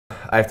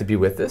I have to be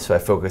with this, so I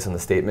focus on the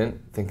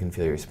statement, think and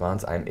feel your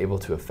response. I'm able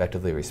to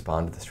effectively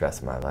respond to the stress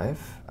of my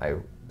life. I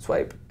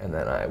swipe, and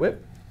then I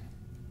whip.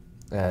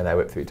 And I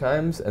whip 3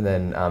 times, and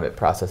then it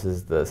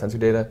processes the sensor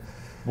data.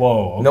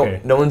 Whoa, okay.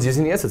 No one's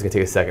using it yet, so it's gonna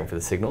take a second for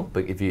the signal,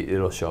 but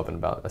it'll show up in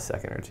about a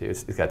second or 2.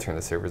 It's gotta turn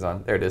the servers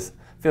on. There it is.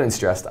 Feeling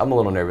stressed. I'm a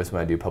little nervous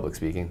when I do public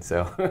speaking,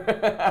 so.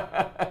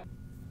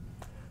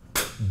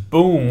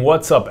 Boom,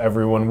 what's up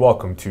everyone?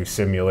 Welcome to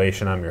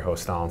Simulation. I'm your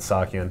host, Alan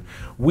Sakian.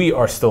 We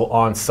are still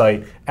on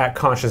site at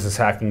Consciousness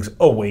Hacking's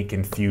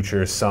Awaken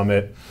Future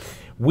Summit.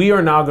 We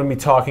are now gonna be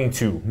talking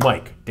to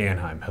Mike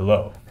Dannheim.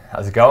 Hello.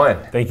 How's it going?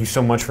 Thank you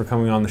so much for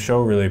coming on the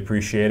show. Really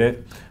appreciate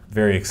it.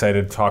 Very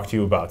excited to talk to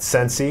you about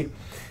Sensie.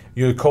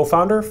 You're the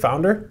co-founder,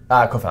 founder?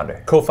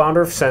 Co-founder.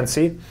 Co-founder of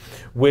Sensie,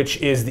 which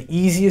is the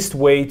easiest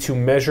way to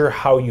measure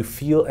how you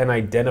feel and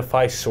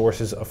identify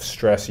sources of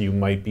stress you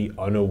might be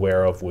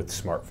unaware of with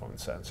smartphone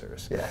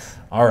sensors. Yes.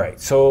 All right,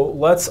 so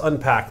let's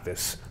unpack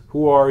this.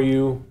 Who are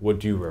you? What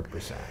do you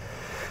represent?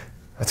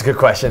 That's a good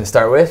question to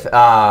start with.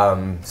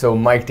 So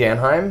Mike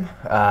Dannheim,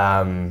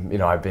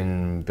 I've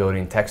been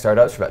building tech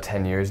startups for about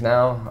 10 years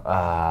now.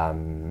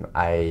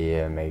 I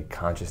am a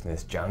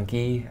consciousness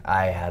junkie.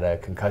 I had a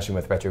concussion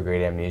with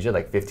retrograde amnesia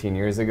like 15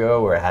 years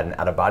ago where I had an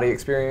out-of-body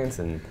experience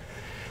and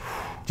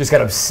just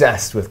got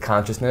obsessed with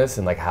consciousness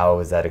and like how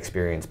is that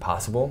experience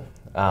possible.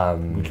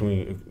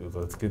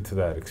 Let's get to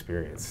that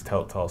experience.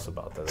 Tell us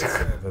about that.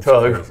 That's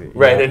totally crazy.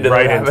 Right into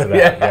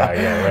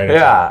that.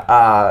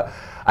 Yeah.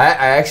 I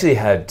actually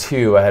had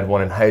 2. I had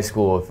one in high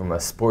school from a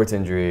sports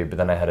injury, but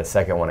then I had a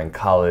second one in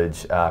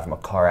college from a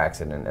car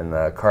accident. And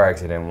the car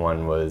accident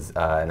one was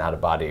an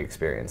out-of-body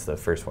experience. The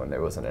first one,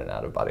 there wasn't an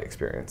out-of-body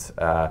experience.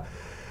 But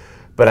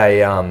I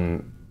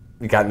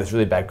got in this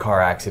really bad car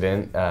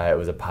accident. It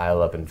was a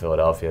pile-up in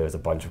Philadelphia. There was a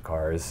bunch of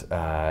cars.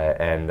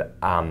 And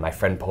my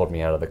friend pulled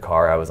me out of the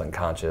car. I was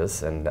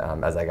unconscious. And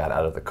as I got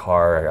out of the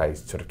car, I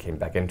sort of came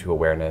back into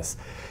awareness.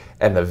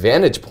 And the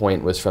vantage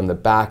point was from the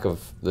back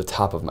of the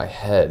top of my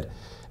head.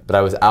 But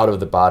I was out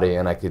of the body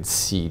and I could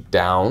see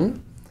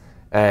down.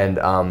 And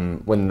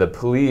when the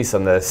police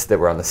that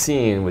were on the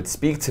scene would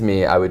speak to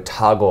me, I would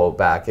toggle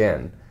back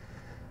in.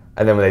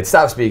 And then when they'd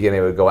stop speaking,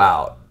 they would go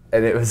out.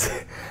 And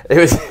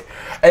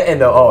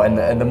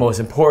the most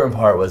important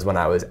part was when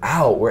I was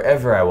out,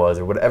 wherever I was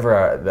or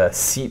whatever the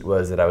seat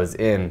was that I was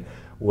in,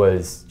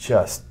 was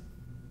just,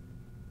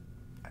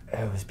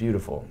 it was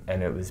beautiful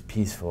and it was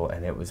peaceful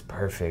and it was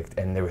perfect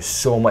and there was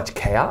so much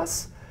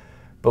chaos.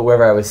 But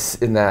wherever I was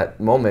in that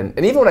moment,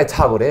 and even when I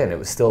toggled in, it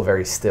was still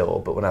very still.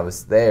 But when I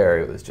was there,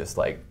 it was just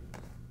like,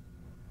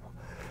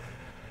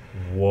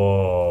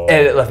 whoa.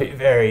 And it left me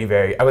very,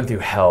 very, I went through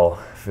hell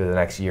for the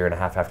next year and a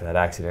half after that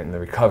accident and the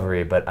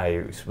recovery, but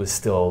I was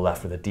still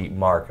left with a deep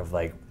mark of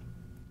like,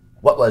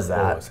 what was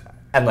that? What was that?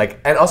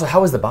 And also,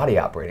 how was the body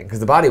operating?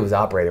 Because the body was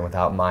operating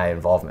without my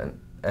involvement.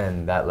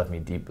 And that left me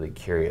deeply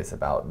curious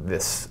about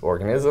this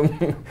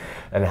organism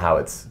and how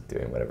it's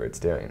doing whatever it's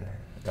doing.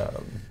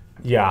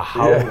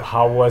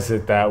 How was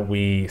it that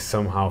we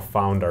somehow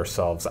found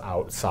ourselves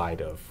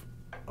outside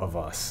of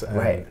us? And,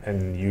 right.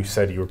 And you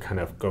said you were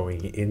kind of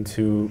going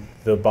into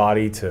the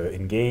body to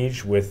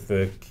engage with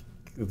the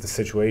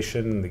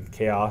situation, the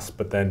chaos,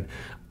 but then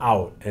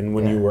out. And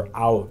when you were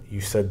out,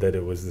 you said that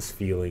it was this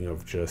feeling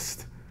of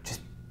just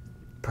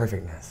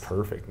perfectness.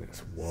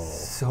 Perfectness. Whoa.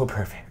 So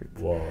perfect.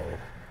 Whoa.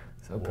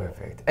 So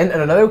perfect. And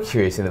another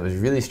curious thing that was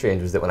really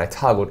strange was that when I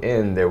toggled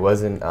in, there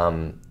wasn't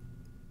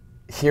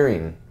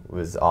hearing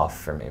was off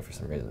for me for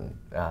some reason.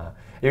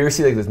 You ever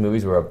see like those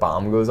movies where a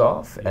bomb goes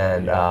off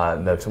and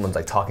someone's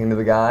like talking to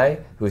the guy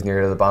who's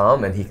near to the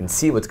bomb and he can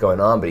see what's going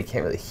on but he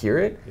can't really hear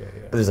it?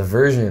 But there's a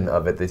version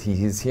of it that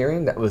he's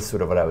hearing. That was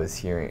sort of what I was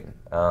hearing.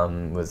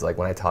 Was like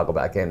when I toggle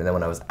back in, and then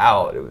when I was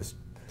out, it was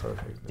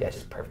perfect. Yeah,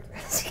 just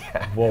perfectness.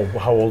 Yeah. Well,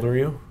 how old were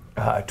you?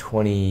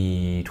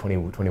 21.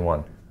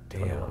 Damn,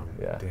 21,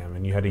 yeah. Damn,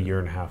 and you had a year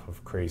and a half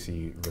of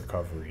crazy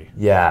recovery.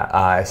 Yeah,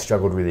 I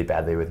struggled really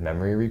badly with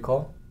memory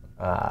recall.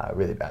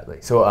 Really badly.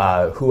 So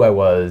who I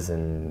was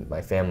and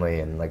my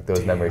family and like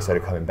those memories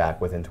started coming back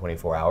within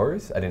 24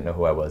 hours. I didn't know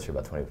who I was for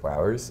about 24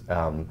 hours.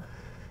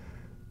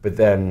 But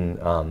then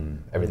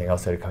everything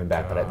else started coming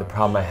back. But the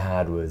problem I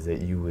had was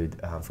that you would,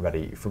 for about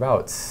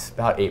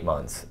 8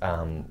 months,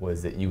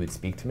 was that you would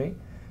speak to me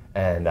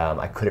and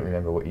I couldn't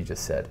remember what you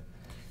just said.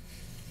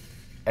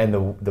 And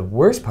the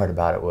worst part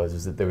about it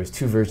was that there was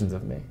 2 versions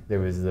of me. There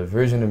was the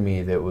version of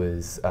me that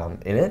was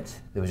in it,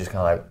 that was just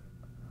kind of like,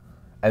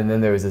 and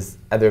then there was this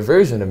other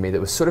version of me that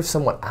was sort of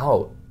somewhat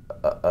out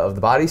of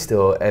the body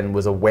still and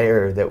was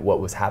aware that what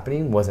was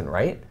happening wasn't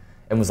right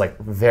and was like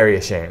very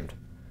ashamed.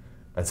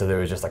 And so there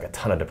was just like a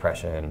ton of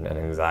depression and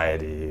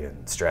anxiety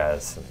and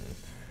stress. And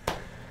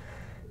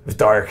it was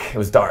dark.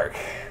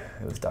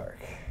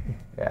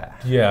 Yeah.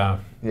 Yeah.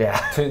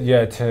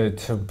 Yeah.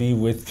 To be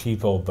with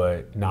people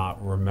but not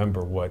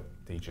remember what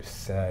they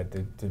just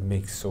said, to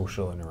make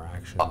social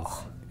interactions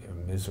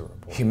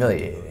miserable.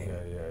 Humiliating.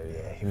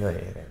 Yeah.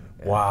 Humiliating.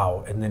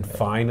 Wow. And then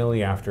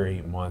finally, after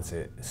 8 months,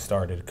 it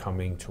started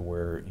coming to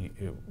where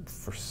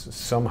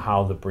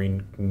somehow the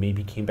brain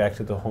maybe came back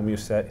to the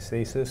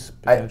homeostasis,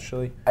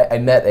 potentially? I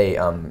met a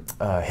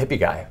hippie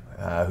guy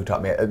who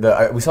taught me.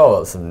 We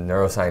saw some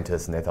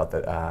neuroscientists, and they thought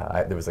that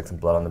there was like some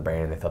blood on the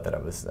brain, and they thought that I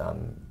was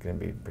going to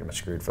be pretty much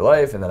screwed for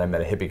life. And then I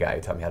met a hippie guy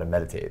who taught me how to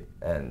meditate.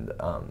 And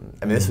I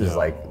mean, this was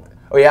like,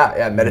 oh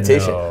yeah,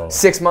 meditation. No.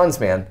 6 months,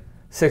 man.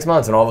 6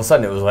 months, and all of a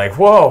sudden it was like,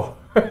 whoa.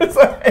 It's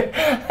like,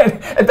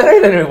 and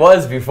better than it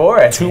was before.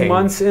 I think. 2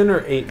 months in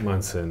or 8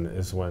 months in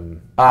is when.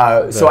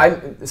 So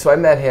I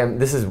met him.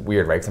 This is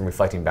weird, right? Because I'm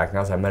reflecting back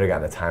now. So I might have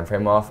gotten the time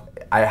frame off.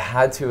 I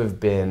had to have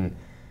been.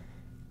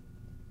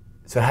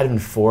 So it had been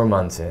 4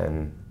 months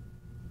in,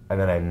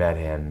 and then I met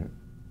him,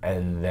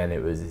 and then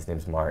his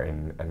name's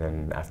Martin, and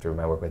then after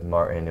my work with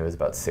Martin, it was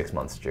about 6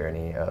 months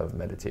journey of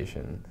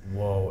meditation.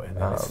 Whoa! And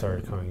then it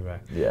started coming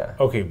back. Yeah.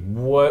 Okay,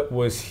 what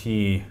was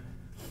he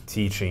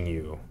teaching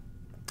you?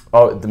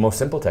 Oh, the most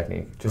simple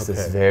technique. Just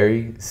this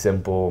very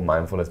simple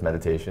mindfulness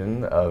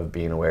meditation of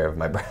being aware of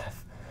my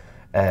breath.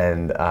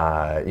 And,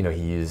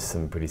 he used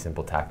some pretty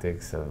simple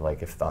tactics of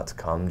like, if thoughts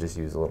come, just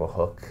use a little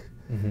hook.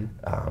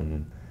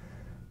 Mm-hmm.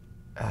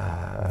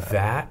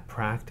 That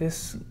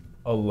practice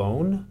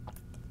alone?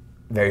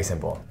 Very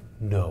simple.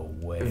 No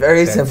way.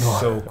 Very That's simple.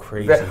 So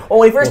crazy.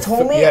 When he first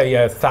told me.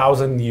 Yeah.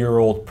 Thousands of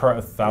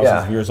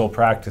years old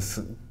practice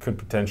could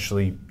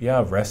potentially,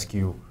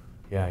 rescue.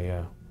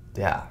 Yeah.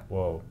 Yeah.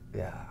 Whoa.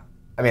 Yeah.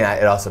 I mean,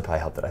 it also probably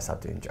helped that I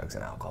stopped doing drugs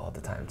and alcohol at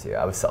the time too.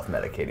 I was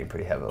self-medicating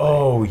pretty heavily.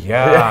 Oh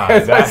yeah,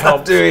 that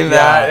helped doing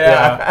that.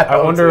 Yeah.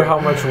 I wonder how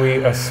much we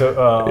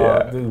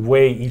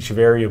weigh each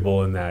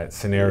variable in that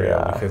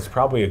scenario, because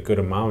probably a good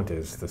amount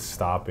is the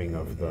stopping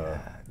of the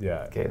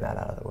getting that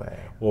out of the way.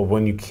 Well,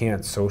 when you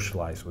can't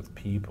socialize with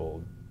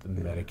people,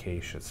 the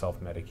medication,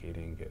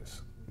 self-medicating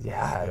is.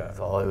 Yeah. It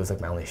was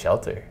like my only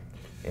shelter.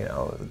 It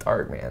was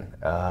dark, man.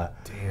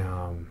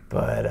 Damn.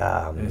 But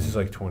this is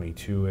like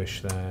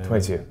 22-ish then.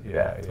 22.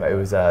 Yeah. It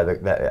was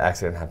that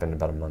accident happened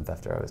about a month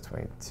after I was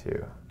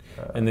 22.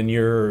 And then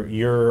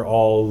you're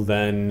all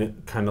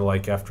then kind of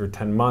like after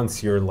 10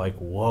 months, you're like,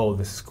 whoa,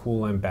 this is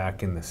cool. I'm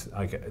back in this.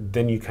 Like,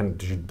 then you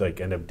did you like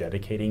end up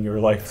dedicating your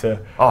life to?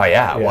 Oh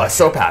yeah. Well, I'm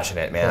so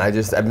passionate, man. I've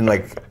been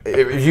like,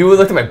 if you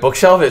look at my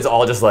bookshelf, it's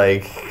all just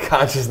like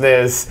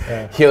consciousness,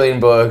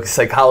 healing books,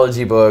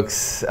 psychology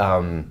books.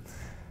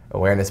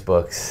 Awareness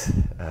books,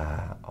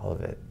 all of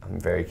it. I'm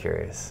very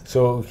curious.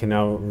 So, okay,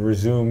 now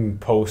resume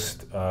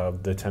post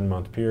the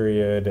 10-month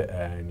period,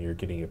 and you're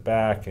getting it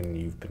back, and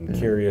you've been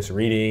curious,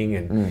 reading,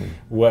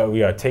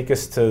 and take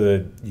us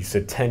to you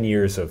said 10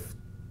 years of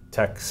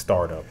tech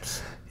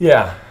startups.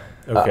 Yeah.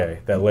 Okay,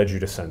 that led you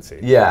to Sensie.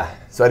 Yeah.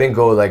 So I didn't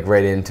go like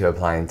right into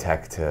applying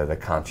tech to the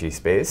Conchi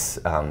space.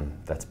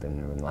 That's been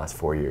in the last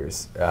 4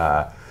 years.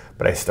 But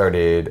I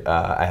started.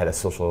 I had a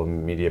social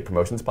media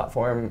promotions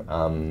platform.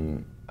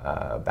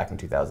 Back in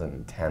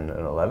 2010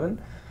 and 11,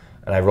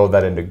 and I rolled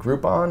that into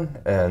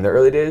Groupon in the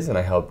early days, and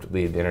I helped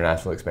lead the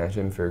international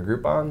expansion for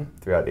Groupon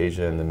throughout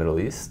Asia and the Middle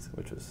East,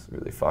 which was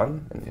really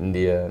fun, and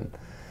India,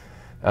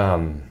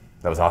 and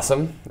that was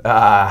awesome.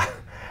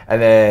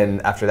 And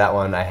then after that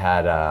one,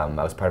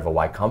 I was part of a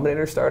Y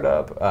Combinator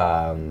startup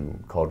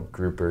called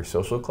Grouper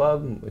Social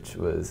Club, which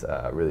was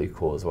really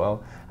cool as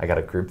well. I got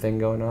a group thing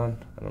going on.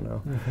 I don't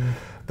know.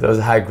 But that was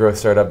a high growth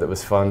startup that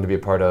was fun to be a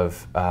part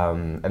of.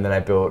 And then I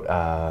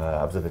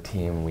was with a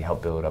team, we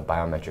helped build a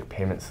biometric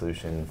payment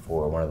solution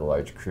for one of the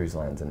large cruise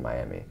lines in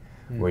Miami,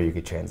 where you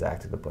could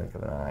transact at the blink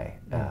of an eye.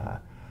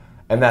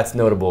 And that's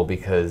notable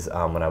because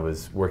when I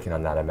was working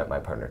on that, I met my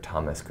partner,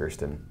 Thomas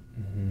Kirsten,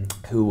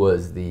 who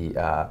was the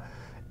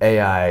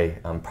AI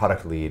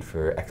product lead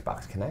for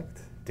Xbox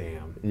Connect.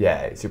 Damn.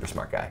 Yeah, super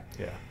smart guy.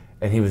 Yeah.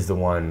 And he was the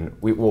one,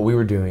 what we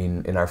were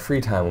doing in our free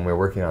time when we were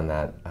working on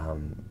that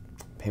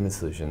payment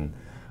solution,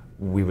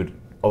 we would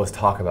always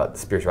talk about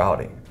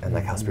spirituality and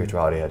like how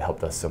spirituality had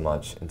helped us so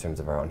much in terms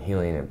of our own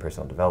healing and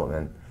personal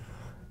development.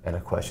 And a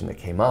question that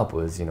came up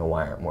was,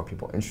 why aren't more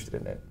people interested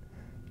in it?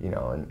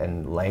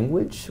 And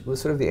language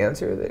was sort of the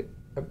answer that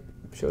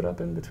showed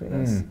up in between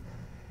us.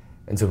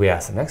 And so we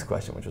asked the next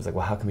question, which was like,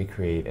 well, how can we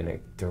create a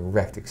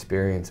direct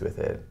experience with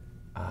it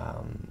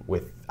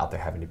without there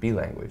having to be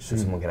language, so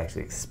someone can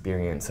actually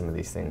experience some of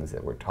these things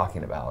that we're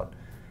talking about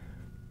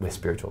with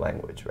spiritual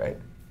language, right?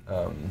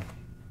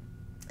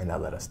 And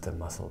that led us to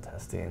muscle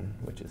testing,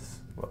 which is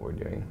what we're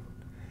doing,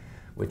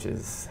 which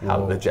is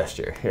how the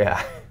gesture,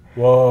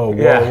 Whoa.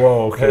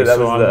 Okay,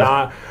 so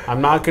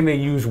I'm not going to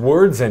use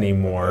words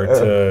anymore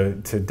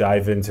to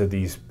dive into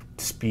these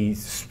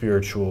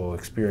spiritual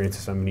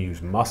experiences. I'm going to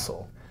use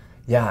muscle.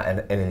 Yeah, and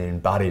an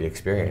embodied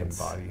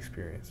experience.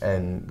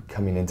 And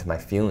coming into my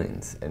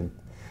feelings. And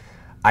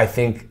I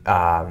think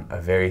a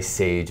very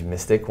sage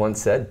mystic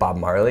once said, Bob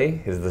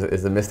Marley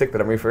is the mystic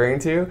that I'm referring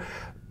to.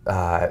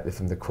 If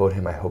I'm to quote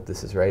him, I hope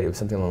this is right. It was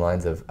something along the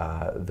lines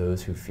of,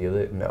 those who feel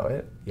it know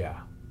it. Yeah,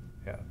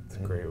 it's a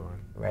great one.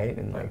 Right?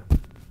 And like,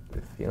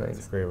 with feelings.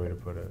 It's a great way to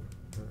put it.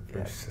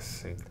 Very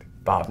succinct.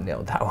 Bob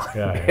nailed that one.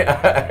 Yeah.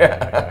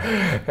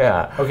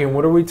 Okay, and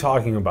what are we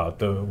talking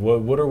about?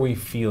 What are we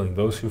feeling?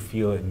 Those who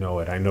feel it know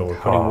it. I know we're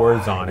putting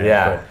words on it,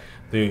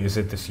 but is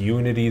it this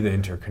unity, the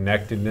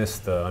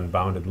interconnectedness, the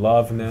unbounded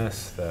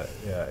loveness?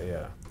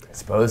 I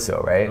suppose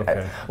so, right?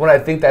 Okay. I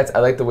think I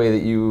like the way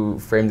that you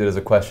framed it as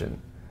a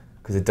question,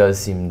 because it does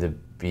seem to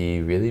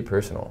be really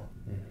personal,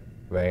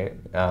 right?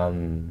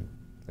 And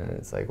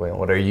it's like, well,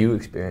 what are you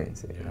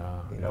experiencing?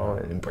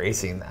 And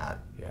embracing that.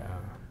 Yeah.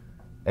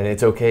 And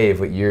it's okay if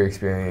what your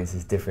experience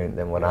is different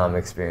than what I'm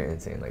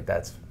experiencing. Like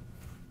that's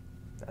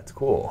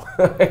cool.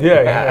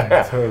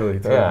 Yeah, totally.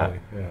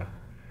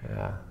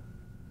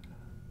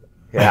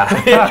 Yeah.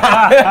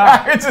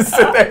 I just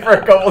sit there for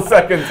a couple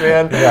seconds,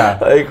 man. Yeah.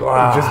 Like,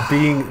 wow. Just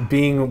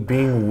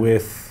being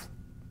with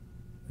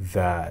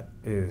that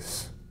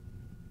is.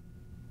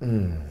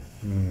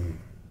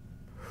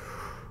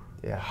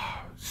 Yeah.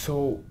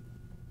 So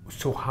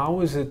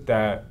how is it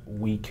that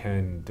we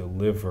can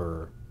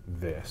deliver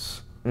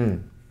this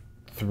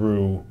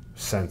through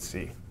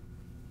Sensie?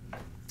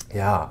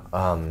 Yeah.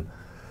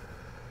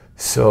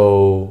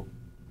 So,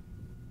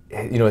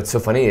 it's so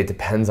funny. It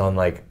depends on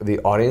like the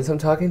audience I'm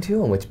talking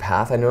to and which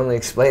path I normally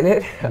explain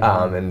it.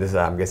 And this,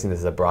 I'm guessing this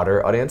is a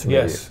broader audience.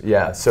 Yes.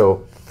 Yeah.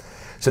 So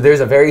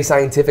there's a very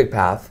scientific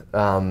path,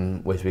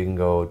 which we can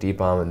go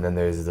deep on, and then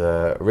there's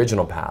the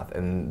original path.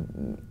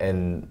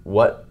 And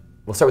what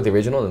we'll start with the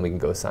original, and then we can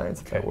go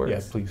science if that works.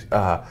 Yes, please.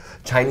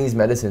 Chinese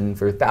medicine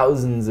for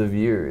thousands of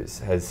years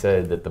has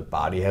said that the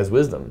body has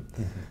wisdom.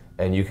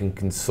 And you can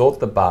consult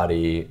the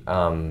body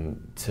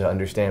to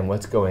understand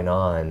what's going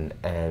on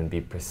and be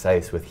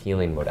precise with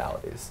healing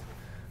modalities,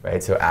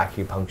 right? So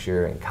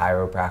acupuncture and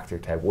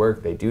chiropractor type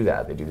work, they do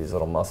that. They do these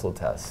little muscle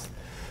tests.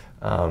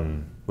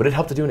 Would it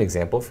help to do an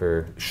example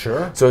for?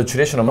 Sure. So a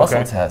traditional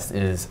muscle test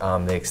is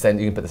they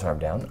extend, you can put this arm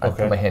down. I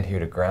put my hand here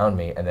to ground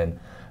me, and then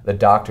the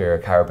doctor,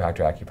 chiropractor,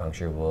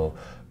 acupuncture will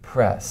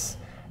press.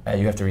 And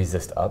you have to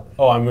resist up.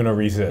 Oh, I'm going to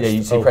resist. Yeah,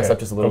 you press up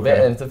just a little bit,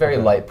 and it's a very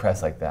light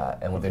press like that.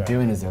 And what they're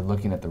doing is they're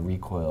looking at the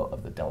recoil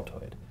of the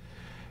deltoid.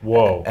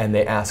 Whoa. And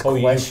they ask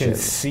questions. You can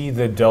see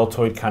the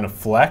deltoid kind of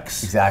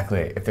flex?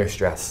 Exactly, if there's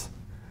stress.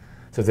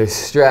 So if there's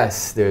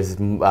stress, there's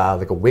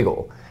like a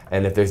wiggle.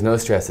 And if there's no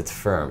stress, it's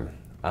firm.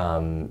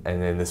 And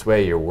in this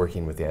way, you're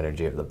working with the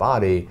energy of the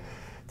body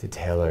to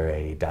tailor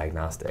a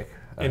diagnostic.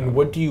 And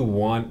what do you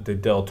want the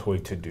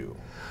deltoid to do?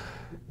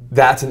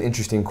 That's an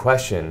interesting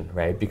question,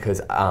 right?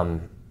 Because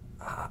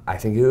I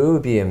think it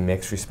would be a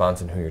mixed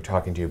response in who you're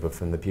talking to, but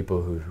from the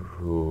people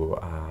who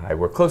I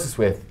work closest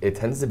with, it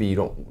tends to be you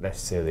don't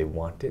necessarily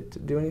want it to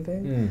do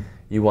anything.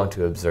 You want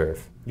to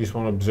observe. You just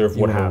want to observe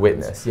what happens.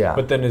 Witness, yeah.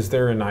 But then is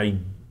there an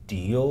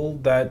ideal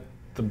that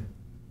the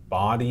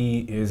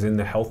body is in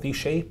the healthy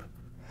shape?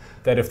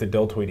 That if the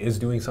deltoid is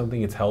doing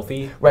something, it's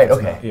healthy? Right,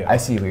 okay. I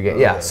see what you're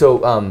getting. Yeah,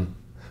 so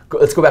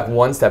let's go back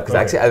one step, because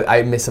actually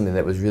I missed something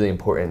that was really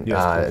important,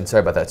 and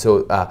sorry about that.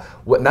 So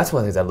and that's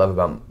one of the things I love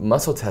about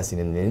muscle testing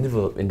and the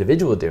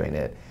individual doing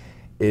it,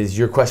 is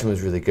your question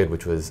was really good,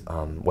 which was,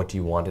 what do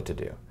you want it to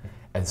do?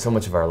 And so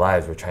much of our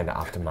lives we're trying to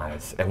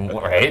optimize,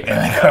 right?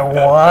 Like, I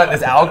want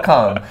this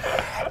outcome.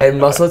 And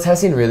muscle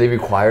testing really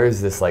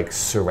requires this like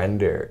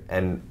surrender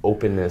and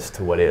openness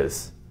to what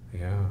is.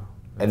 Yeah,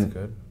 that's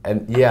good.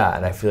 And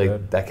I feel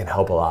like that can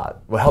help a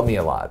lot. Well, help me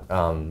a lot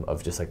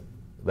of just like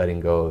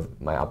letting go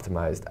of my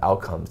optimized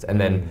outcomes. And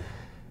then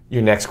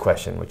your next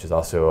question, which is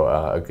also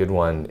a good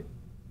one,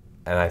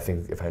 and I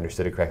think if I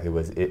understood it correctly,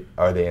 was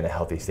are they in a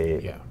healthy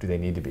state? Yeah. Do they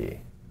need to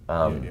be?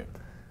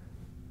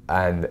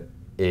 And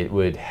it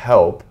would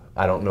help.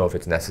 I don't know if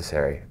it's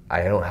necessary.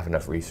 I don't have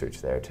enough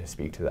research there to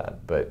speak to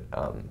that, but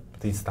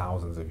these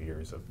thousands of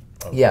years of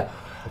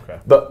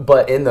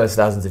But in those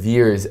thousands of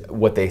years,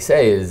 what they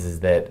say is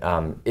that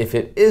if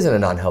it is in a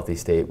non-healthy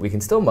state, we can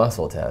still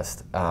muscle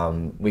test.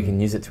 We can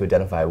use it to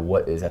identify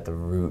what is at the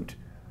root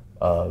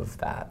of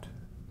that.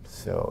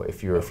 So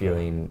if you're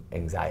feeling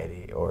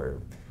anxiety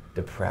or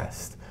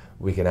depressed,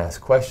 we can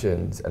ask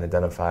questions and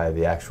identify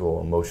the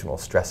actual emotional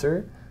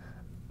stressor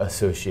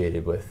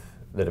associated with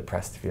the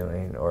depressed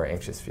feeling or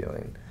anxious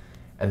feeling.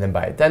 And then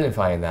by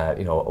identifying that,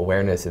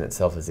 awareness in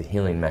itself is a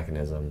healing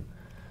mechanism.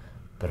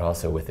 But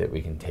also with it,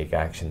 we can take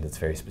action that's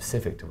very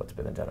specific to what's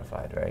been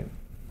identified, right?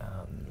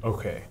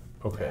 Okay.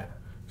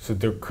 So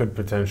there could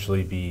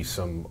potentially be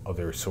some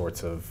other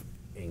sorts of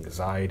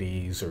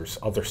anxieties or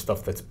other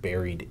stuff that's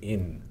buried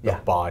in the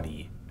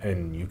body,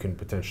 and you can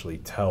potentially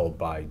tell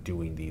by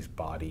doing these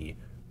body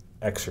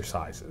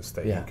exercises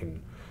that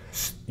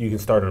you can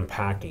start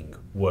unpacking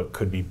what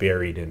could be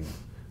buried in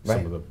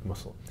some of the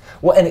muscle.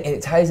 Well, and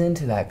it ties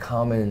into that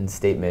common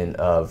statement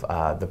of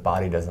the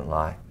body doesn't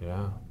lie.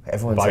 Yeah.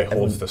 Everyone's body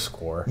holds the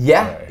score.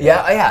 Yeah.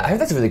 I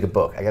heard that's a really good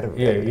book. I gotta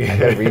read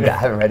that. I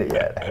haven't read it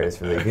yet. I heard it's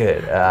really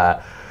good.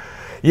 Our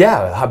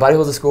body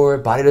holds the score.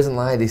 Body doesn't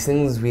lie. These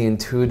things we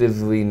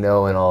intuitively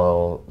know and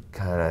all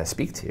kind of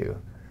speak to.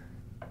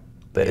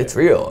 But it's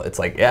real. It's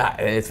like, and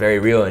it's very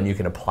real, and you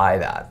can apply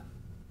that.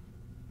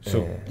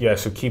 So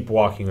so keep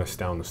walking us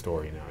down the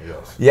story now.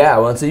 Yes. Yeah.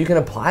 Well, so you can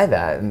apply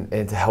that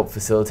and to help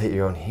facilitate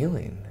your own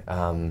healing.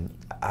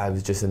 I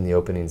was just in the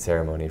opening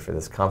ceremony for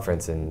this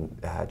conference, and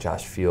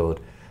Josh Field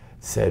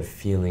said,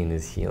 "Feeling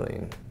is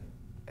healing,"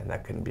 and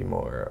that couldn't be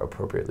more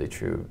appropriately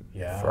true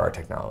for our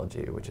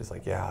technology, which is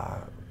like,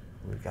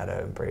 we've got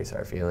to embrace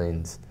our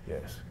feelings,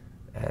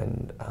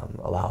 and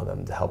allow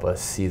them to help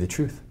us see the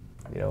truth,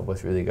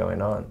 what's really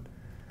going on.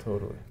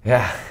 Totally.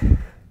 Yeah.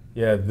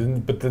 Yeah.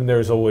 But then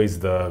there's always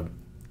the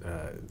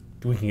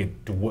we can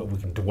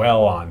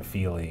dwell on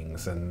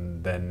feelings,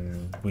 and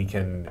then we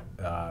can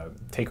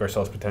take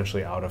ourselves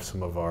potentially out of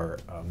some of our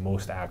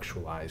most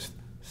actualized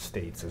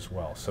states as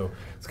well. So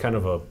it's kind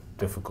of a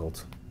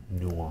difficult,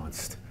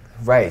 nuanced,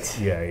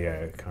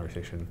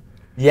 conversation.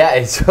 Yeah,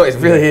 it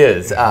really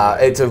is.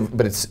 It's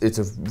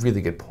a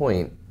really good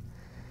point,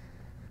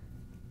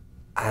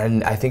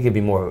 and I think it'd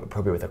be more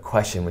appropriate with a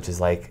question, which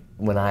is like,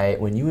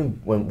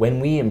 when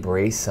we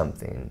embrace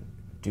something,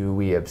 do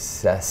we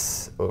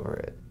obsess over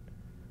it?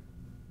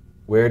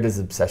 Where does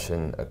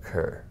obsession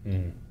occur?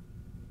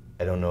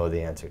 I don't know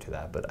the answer to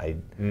that, but I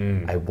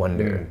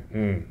wonder.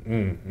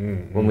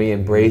 When we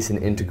embrace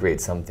and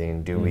integrate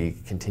something, do we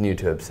continue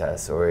to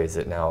obsess, or is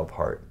it now a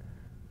part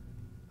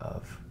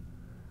of,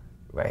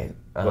 right?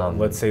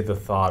 Let's say the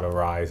thought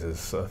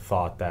arises, a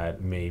thought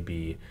that may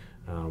be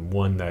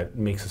one that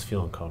makes us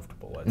feel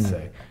uncomfortable, let's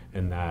say,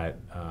 and that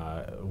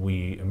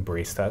we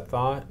embrace that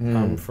thought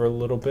for a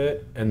little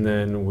bit, and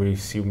then we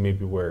see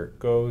maybe where it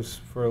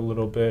goes for a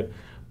little bit,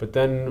 but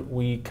then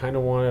we kind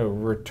of want to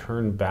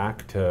return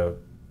back to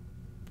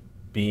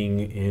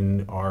being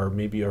in our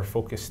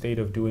focused state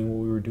of doing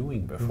what we were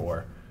doing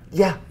before.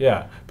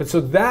 Yeah. But so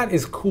that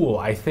is cool.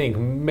 I think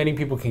many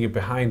people can get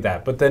behind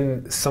that. But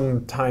then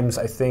sometimes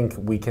I think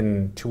we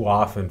can too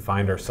often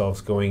find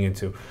ourselves going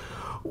into,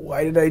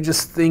 why did I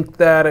just think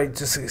that?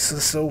 This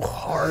is so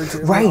hard.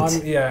 Right.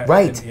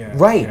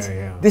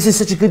 This is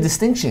such a good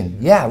distinction.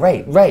 Yeah,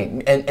 right.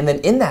 And then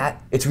in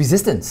that, it's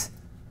resistance.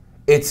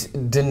 It's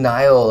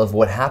denial of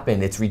what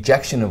happened. It's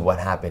rejection of what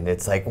happened.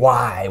 It's like,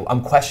 why?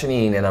 I'm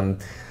questioning and I'm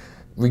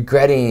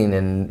regretting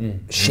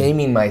and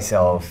shaming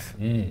myself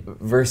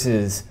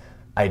versus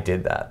I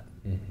did that.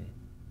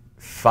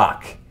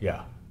 Fuck.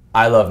 Yeah.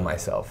 I love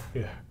myself.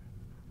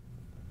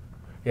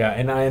 Yeah,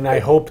 and I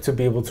hope to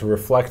be able to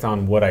reflect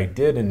on what I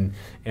did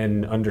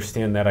and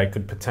understand that I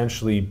could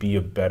potentially be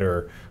a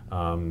better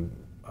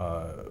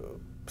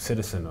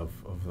citizen of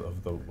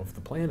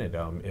the planet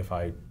if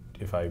I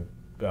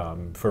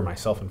for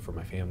myself and for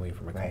my family,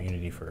 for my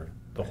community, for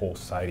the whole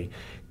society.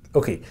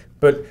 Okay,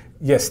 but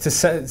yes, to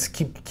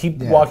keep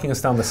walking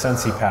us down the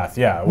Sensie path.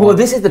 Yeah. Well,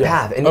 this is the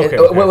path, and we'll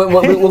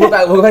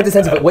go back to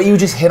Sensie. But what you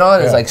just hit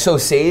on is like so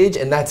sage,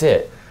 and that's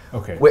it.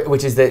 Okay.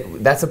 Which is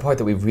that's the part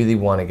that we really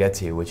want to get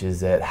to, which is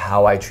that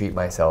how I treat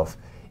myself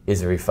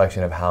is a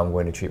reflection of how I'm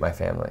going to treat my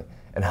family,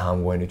 and how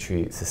I'm going to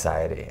treat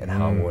society, and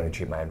how I'm going to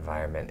treat my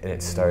environment, and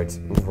it starts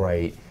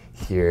right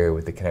here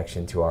with the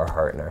connection to our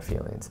heart and our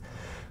feelings.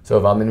 So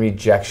if I'm in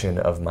rejection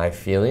of my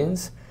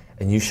feelings,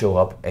 and you show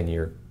up and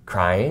you're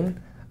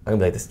crying, I'm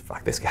gonna be like,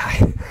 fuck this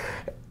guy.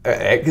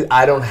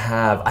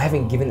 I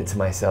haven't given it to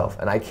myself,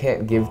 and I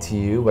can't give to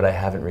you what I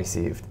haven't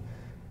received.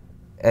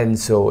 And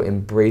so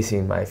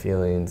embracing my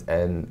feelings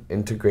and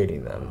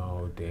integrating them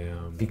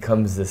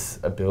becomes this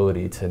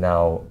ability to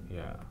now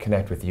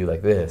connect with you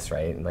like this,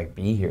 right? And like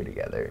be here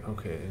together.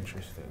 Okay,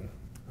 interesting.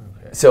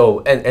 Okay.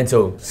 So,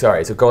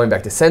 so going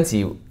back to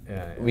Sensie,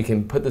 we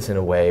can put this in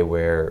a way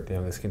where...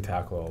 Damn, this can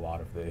tackle a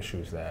lot of the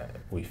issues that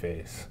we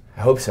face.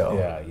 I hope so.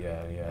 Yeah.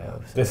 I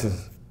hope so. This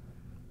is...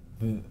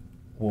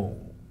 Well,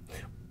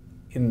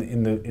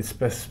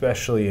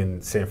 especially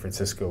in San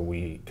Francisco,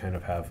 we kind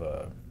of have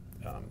a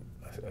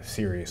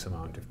serious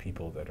amount of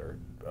people that are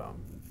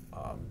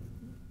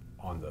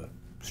on the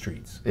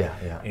streets.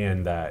 Yeah.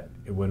 And that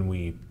when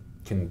we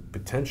can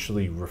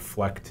potentially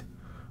reflect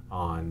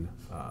on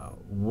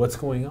what's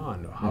going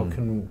on, how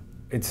can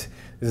this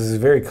is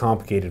very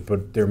complicated,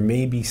 but there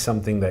may be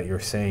something that you're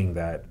saying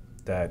that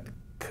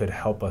could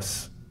help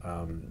us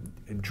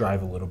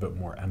drive a little bit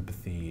more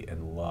empathy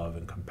and love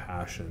and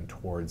compassion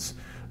towards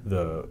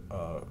the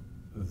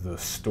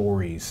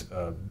stories,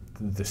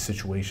 the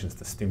situations,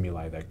 the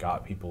stimuli that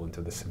got people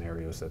into the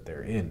scenarios that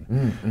they're in.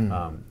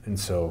 And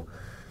so,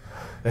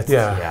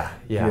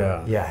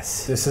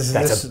 yes.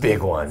 That's a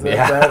big one.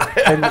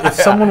 And if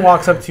someone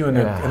walks up to you and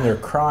they're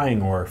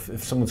crying, or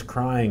if someone's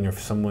crying, or if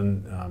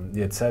someone,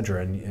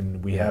 etc.,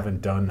 and we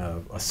haven't done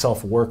a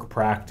self-work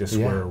practice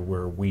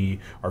where we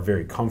are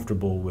very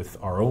comfortable with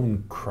our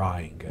own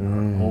crying and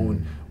our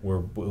own,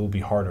 where it'll be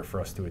harder for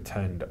us to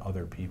attend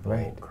other people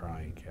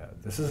crying. Yeah,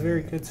 this is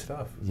very good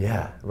stuff.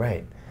 Yeah.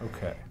 Right.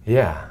 Okay.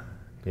 Yeah.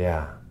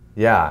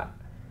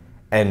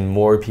 And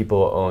more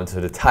people own,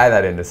 so to tie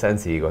that into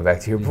Sensie, going back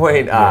to your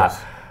point,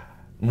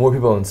 more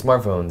people own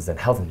smartphones than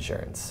health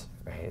insurance,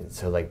 right?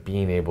 So like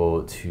being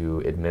able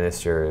to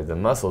administer the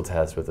muscle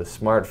test with a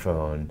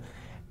smartphone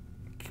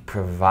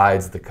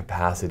provides the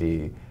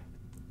capacity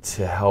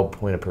to help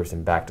point a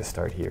person back to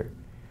start here.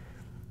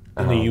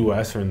 In the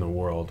U.S. or in the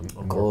world?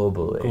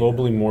 Globally.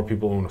 Globally, more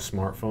people own a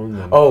smartphone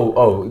than...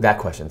 Oh, that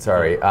question.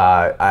 Sorry.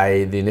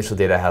 The initial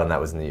data I had on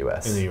that was in the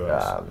U.S. In the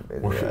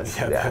U.S.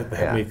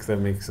 That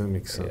makes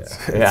sense.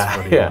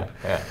 Yeah.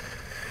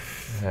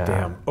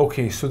 Damn.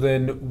 Okay, so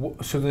then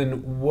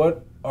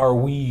what are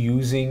we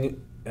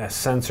using as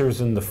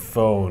sensors in the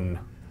phone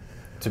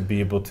to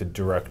be able to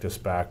direct us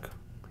back?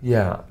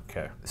 Yeah.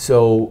 Okay.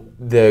 So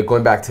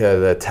going back to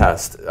the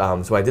test,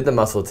 so I did the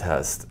muscle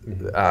test.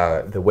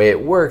 The way it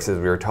works, as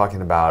we were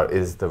talking about,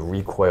 is the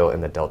recoil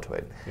in the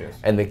deltoid. Yes.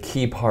 And the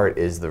key part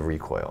is the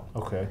recoil.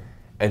 Okay.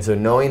 And so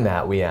knowing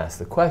that, we asked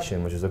the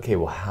question, which is, okay,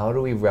 well, how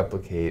do we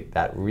replicate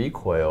that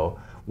recoil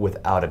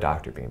without a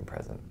doctor being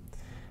present?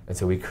 And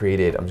so we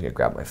created, I'm just gonna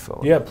grab my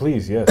phone. Yeah,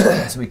 please,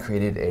 yes. So we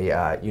created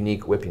a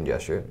unique whipping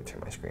gesture. Let me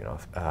turn my screen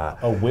off.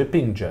 A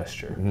whipping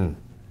gesture? Mm-hmm.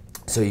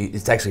 So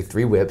it's actually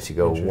 3 whips. You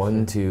go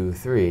 1, 2,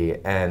 3,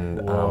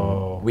 and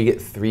we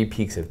get 3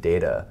 peaks of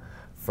data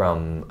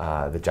from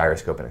the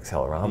gyroscope and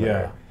accelerometer.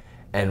 Yeah.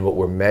 And what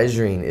we're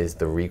measuring is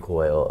the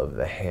recoil of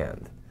the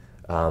hand.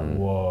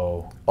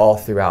 Whoa. All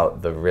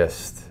throughout the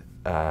wrist,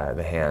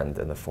 the hand,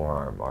 and the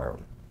forearm are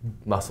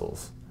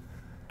muscles.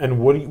 And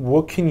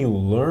what can you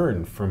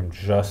learn from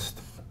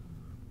just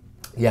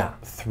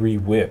 3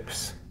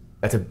 whips?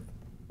 That's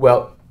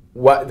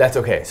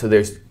okay. So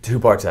there's 2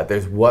 parts to that.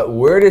 There's what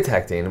we're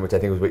detecting, which I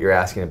think is what you're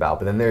asking about,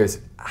 but then there's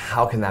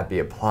how can that be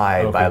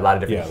applied by a lot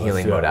of different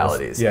healing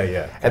modalities.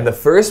 And the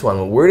first one,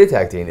 what we're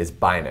detecting, is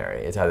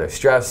binary. It's either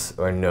stress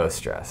or no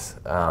stress.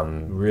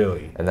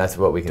 Really? And that's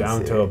what we can see.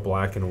 Down to a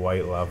black and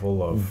white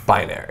level of...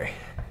 Binary.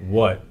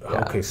 What?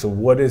 Yeah. Okay, so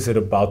what is it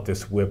about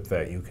this whip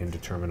that you can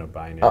determine a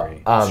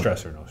binary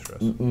stress or no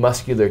stress?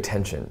 Muscular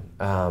tension.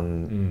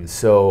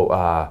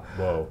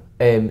 Whoa.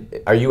 And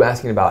are you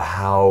asking about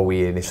how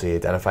we initially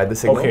identified the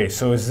signal? Okay,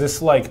 so is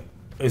this like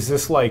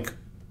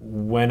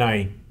when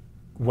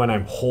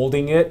I'm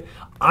holding it,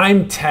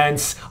 I'm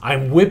tense,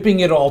 I'm whipping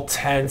it all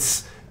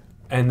tense,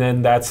 and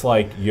then that's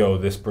like, yo,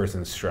 this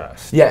person's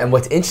stressed. Yeah, and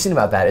what's interesting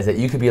about that is that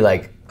you could be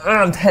like,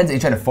 I'm tense, and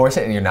you're trying to force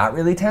it and you're not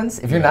really tense.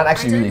 If you're not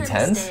actually really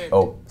tense,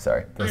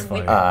 sorry. That's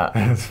funny.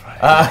 That's funny.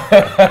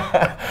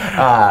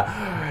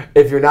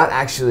 If you're not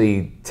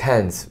actually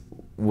tense,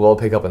 we'll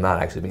pick up on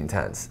not actually being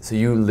tense. So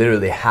you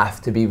literally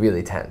have to be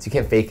really tense. You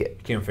can't fake it.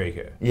 You can't fake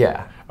it.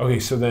 Yeah. Okay,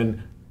 so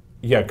then,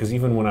 yeah, because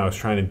even when I was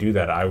trying to do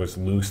that, I was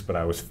loose, but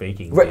I was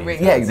faking.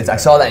 Right, yeah, I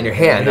saw that in your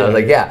hand. I was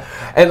like,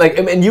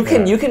 and you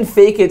can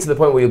fake it to the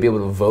point where you'll be able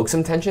to evoke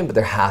some tension, but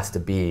there has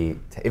to be,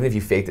 even if you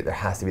faked it, there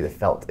has to be the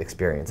felt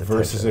experience of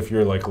versus tension. if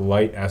you're like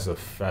light as a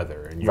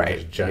feather and you're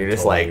just gentle. You're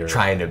just like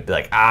trying to be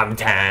like, I'm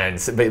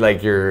tense, but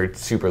like you're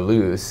super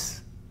loose.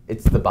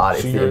 It's the body,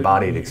 it's the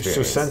embodied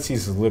experience. So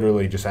Sensie's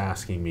literally just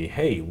asking me,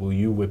 hey, will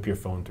you whip your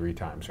phone 3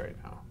 times right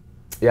now?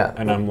 Yeah.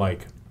 And I'm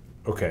like,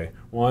 okay,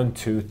 1,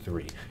 2,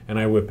 3, and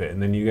I whip it,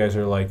 and then you guys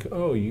are like,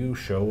 oh, you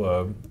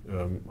show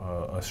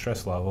a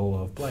stress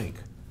level of blank.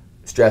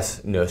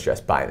 Stress, no stress,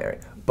 binary.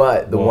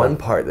 But the one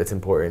part that's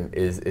important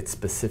is it's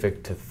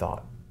specific to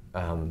thought.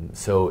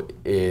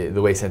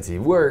 The way Sensie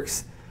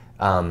works,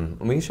 we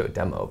can show a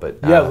demo, but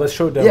yeah, let's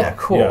show a demo. Yeah,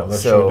 cool. Yeah,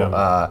 let's show a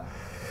demo.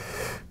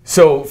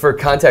 So for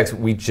context,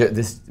 we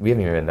haven't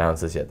even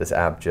announced this yet. This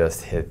app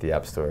just hit the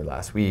App Store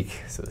last week.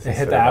 So it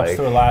hit the App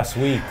Store last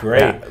week.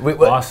 Great,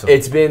 awesome.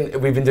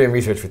 We've been doing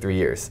research for 3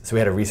 years. So we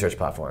had a research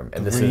platform,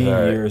 and this is 3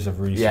 years of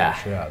research.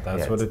 Yeah,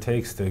 that's what it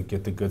takes to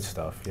get the good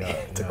stuff. Yeah,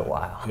 it took a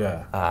while.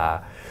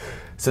 Yeah.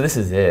 So this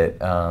is it.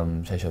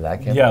 Should I show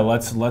that, Kim? Yeah,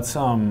 let's bring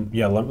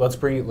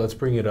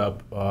it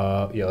up.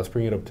 Let's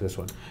bring it up to this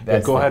one.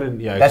 Go ahead and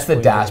That's the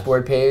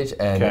dashboard page,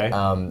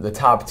 and the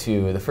top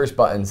 2. The first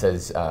button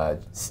says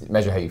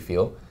measure how you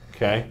feel.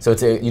 Okay. So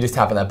you just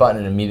tap on that button,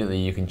 and immediately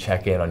you can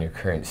check in on your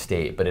current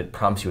state. But it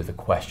prompts you with a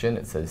question.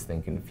 It says,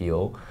 "Think and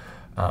feel."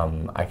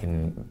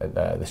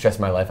 The stress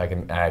in my life I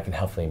can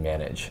healthily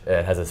manage.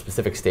 It has a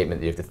specific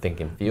statement that you have to think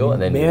and feel, and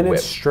then manage you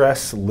whip.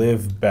 stress,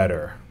 live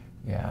better.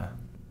 Yeah.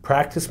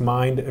 Practice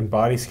mind and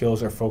body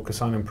skills are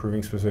focused on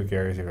improving specific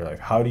areas of your life.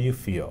 How do you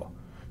feel?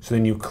 So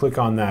then you click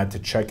on that to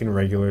check in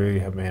regularly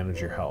to manage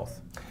your health.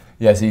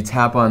 Yeah, so you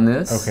tap on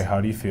this. Okay, how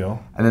do you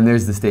feel? And then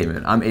there's the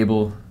statement. I'm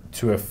able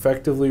to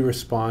effectively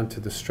respond to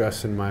the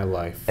stress in my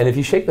life. And if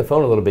you shake the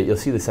phone a little bit, you'll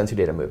see the sensor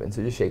data moving.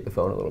 So just shake the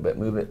phone a little bit,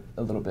 move it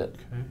a little bit.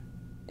 Okay.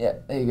 Yeah,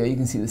 there you go. You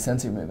can see the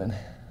sensor moving.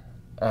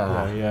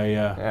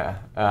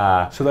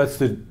 Yeah. So that's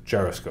the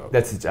gyroscope.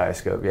 That's the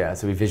gyroscope, yeah.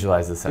 So we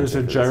visualize the sensor.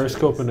 There's a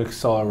gyroscope and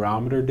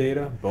accelerometer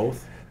data,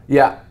 both?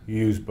 Yeah. You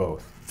use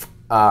both?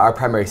 Our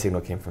primary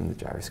signal came from the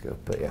gyroscope,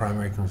 but yeah.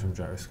 Primary comes from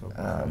gyroscope.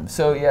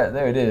 So yeah,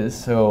 there it is.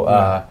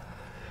 So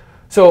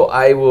so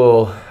I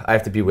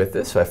have to be with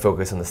this, so I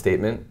focus on the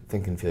statement,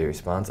 think and feel your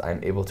response.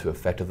 I'm able to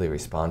effectively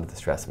respond to the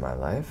stress of my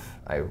life.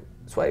 I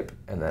swipe,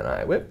 and then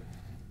I whip.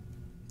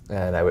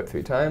 And I whip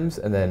 3 times,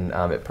 and then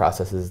it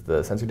processes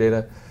the sensor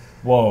data.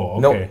 Whoa,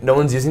 okay. No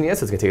one's using it yet,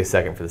 so it's gonna take a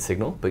second for the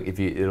signal, but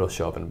it'll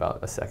show up in about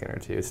a second or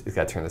two. It's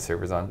gotta turn the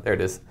servers on. There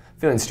it is.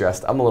 Feeling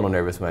stressed. I'm a little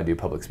nervous when I do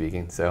public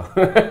speaking, so.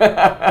 So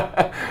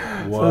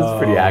it's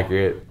pretty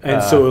accurate.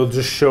 And so it'll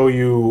just show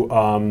you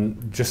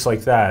just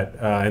like that,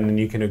 and then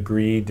you can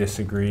agree,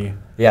 disagree.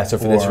 Yeah, so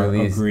for this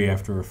release. Agree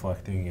after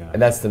reflecting, yeah.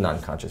 And that's the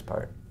non-conscious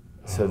part.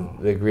 So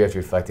the agree after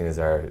reflecting is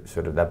our,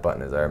 sort of that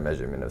button is our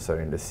measurement of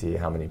starting to see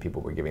how many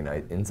people we're giving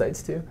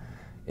insights to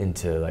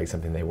into like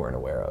something they weren't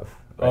aware of.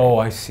 Right? Oh,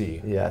 I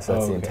see. Yeah, so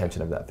that's the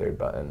intention of that third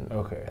button.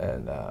 Okay.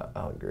 And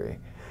I'll agree.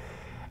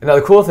 And now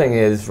the cool thing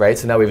is, right,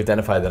 so now we've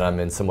identified that I'm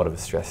in somewhat of a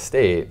stress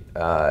state.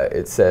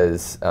 It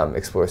says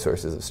explore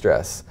sources of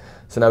stress.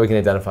 So now we can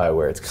identify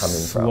where it's coming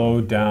from.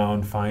 Slow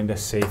down, find a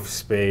safe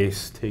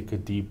space, take a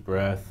deep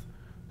breath.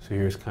 So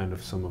here's kind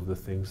of some of the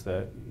things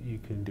that you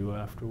can do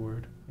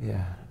afterward.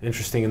 Yeah.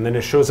 Interesting. And then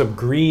it shows up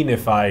green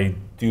if I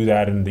do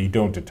that and you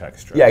don't detect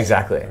stress. Yeah,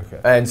 exactly.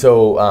 Okay. And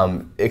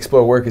so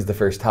explore work is the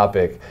first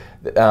topic.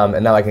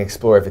 And now I can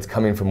explore if it's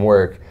coming from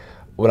work.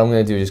 What I'm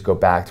going to do is just go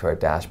back to our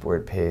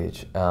dashboard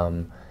page.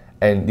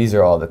 And these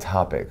are all the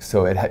topics.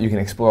 So you can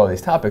explore all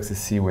these topics to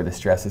see where the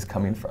stress is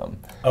coming from.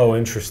 Oh,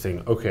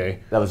 interesting. Okay.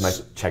 That was my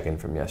check-in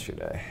from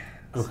yesterday.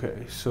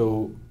 Okay.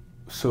 So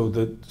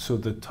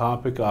the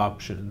topic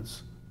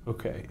options.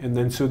 Okay, and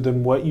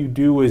then what you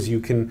do is you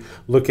can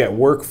look at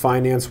work,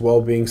 finance,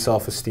 well-being,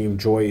 self-esteem,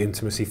 joy,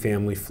 intimacy,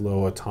 family,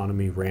 flow,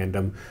 autonomy,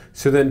 random.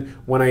 So then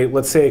when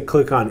let's say I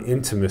click on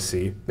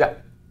intimacy, yeah.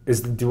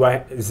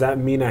 Does that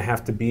mean I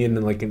have to be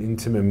in like an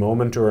intimate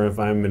moment, or if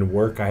I'm in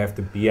work, I have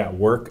to be at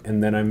work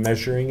and then I'm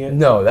measuring it?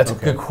 No, that's a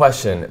good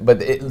question.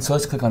 But so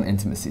let's click on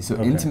intimacy. So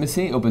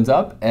intimacy opens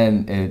up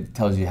and it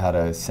tells you how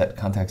to set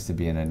context to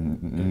be in a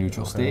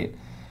neutral state.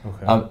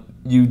 Okay.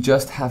 You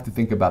just have to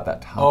think about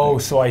that topic. Oh,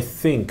 so I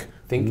think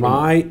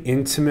my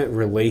intimate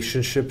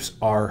relationships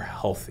are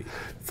healthy.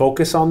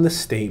 Focus on the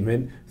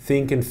statement,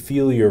 think and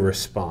feel your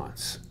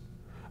response.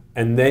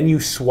 And then you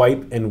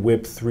swipe and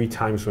whip 3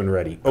 times when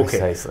ready. Okay.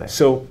 Precisely.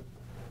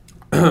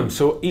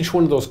 So each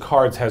one of those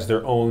cards has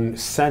their own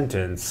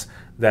sentence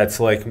that's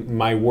like,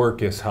 my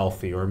work is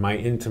healthy or my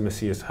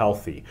intimacy is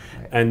healthy.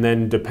 Right. And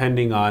then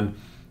depending on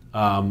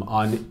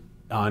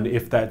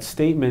if that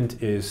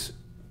statement is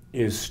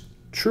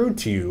true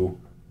to you,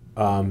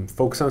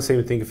 focus on the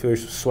statement, think and feel your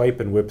swipe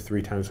and whip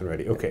 3 times when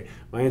ready. Okay,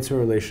 my intimate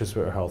relationships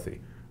are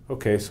healthy.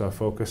 Okay, so I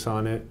focus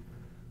on it,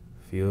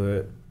 feel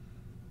it.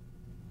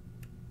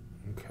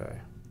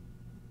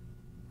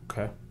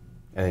 Okay.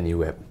 And then you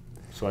whip.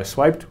 So I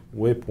swiped,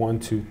 whip 1,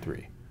 2,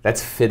 3.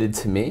 That's fitted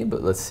to me,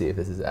 but let's see if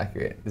this is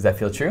accurate. Does that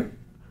feel true?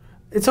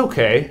 It's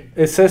okay.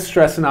 It says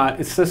stress not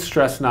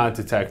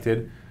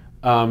detected.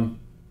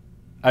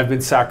 I've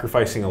been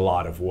sacrificing a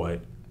lot of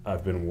what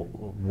I've been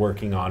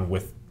working on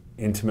with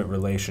intimate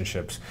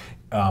relationships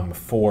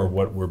for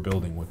what we're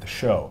building with the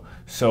show.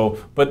 So,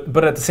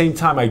 but at the same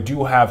time, I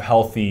do have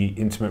healthy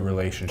intimate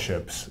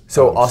relationships.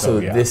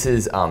 This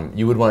is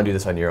you would want to do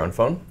this on your own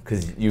phone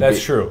because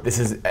that's true. This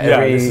is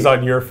this is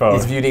on your phone.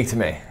 It's unique to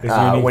me.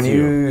 When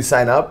you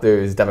sign up,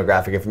 there's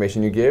demographic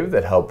information you give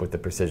that help with the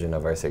precision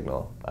of our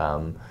signal.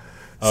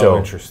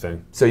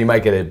 Interesting. So you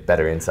might get a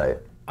better insight.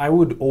 I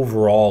would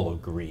overall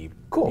agree.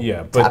 Cool.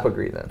 Yeah. Tap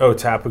agree then. Oh,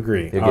 tap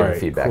agree. You're giving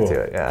feedback to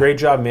it. Yeah. Great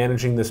job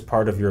managing this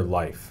part of your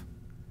life.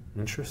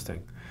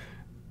 Interesting.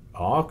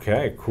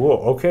 Okay, cool.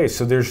 Okay,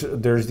 so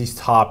there's these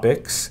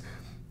topics.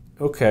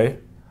 Okay,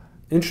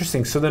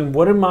 interesting. So then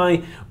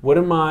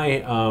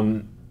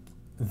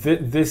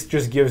this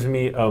just gives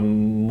me a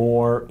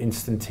more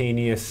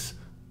instantaneous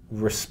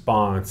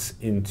response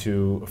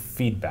into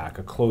feedback,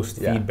 a closed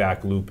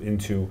feedback loop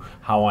into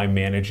how I'm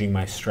managing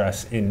my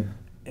stress in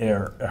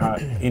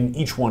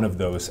each one of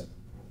those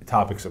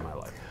topics of my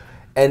life.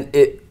 And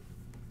it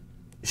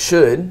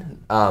should,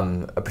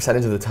 a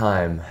percentage of the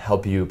time,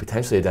 help you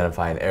potentially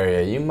identify an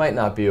area you might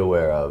not be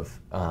aware of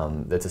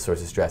that's a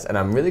source of stress. And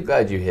I'm really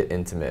glad you hit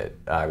intimate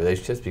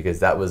relationships because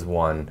that was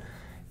one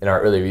in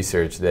our early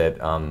research that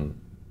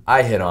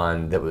I hit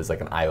on that was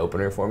like an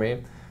eye-opener for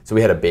me. So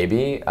we had a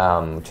baby, which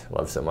I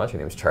love so much. Her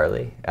name is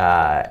Charlie.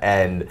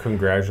 And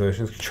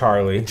congratulations,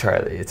 Charlie.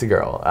 Charlie, it's a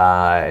girl.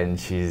 And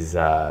she's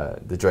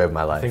the joy of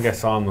my life. I think I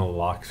saw on the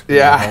lock screen,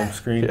 the home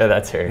screen. Yeah,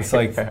 that's her. It's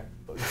like a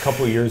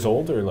couple of years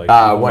old or like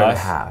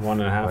 1.5.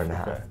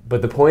 1.5. Okay.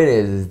 But the point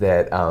is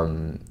that,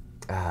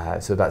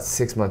 so about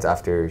 6 months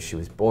after she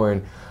was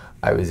born,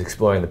 I was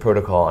exploring the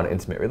protocol on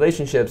intimate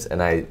relationships,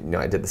 and I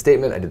did the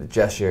statement, I did the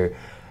gesture.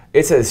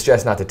 It says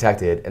stress not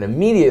detected, and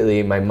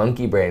immediately my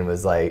monkey brain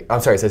was like,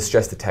 I'm sorry, it says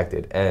stress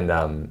detected, and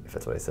if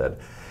that's what I said.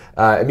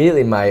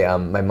 Immediately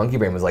my monkey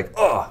brain was like,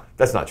 oh,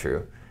 that's not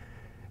true.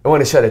 I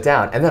want to shut it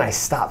down, and then I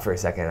stopped for a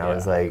second, and I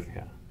was like,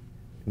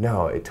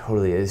 no, it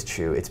totally is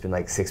true. It's been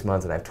like 6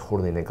 months, and I've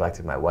totally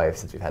neglected my wife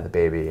since we've had the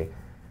baby,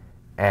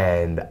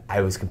 and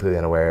I was completely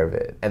unaware of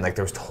it. And like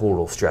there was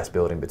total stress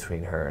building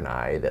between her and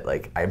I that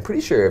like I'm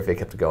pretty sure if it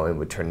kept going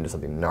would turn into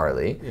something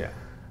gnarly. Yeah.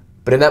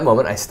 But in that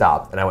moment, I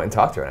stopped and I went and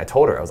talked to her and I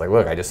told her, I was like,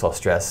 look, I just saw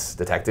stress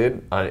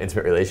detected on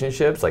intimate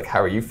relationships. Like,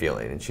 how are you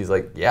feeling? And she's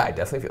like, yeah, I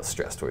definitely feel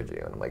stress towards you.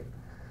 And I'm like,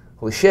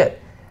 holy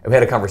shit. And we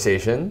had a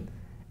conversation,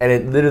 and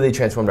it literally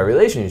transformed our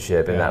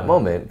relationship in that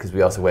moment, because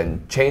we also went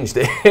and changed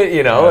it,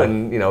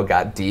 and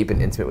got deep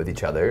and intimate with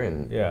each other.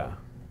 And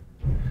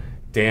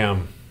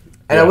damn.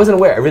 And I wasn't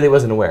aware. I really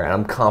wasn't aware, and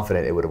I'm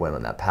confident it would have went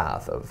on that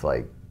path of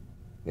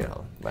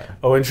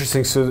Oh,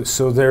 interesting.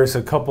 So there's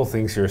a couple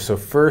things here. So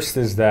first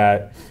is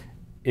that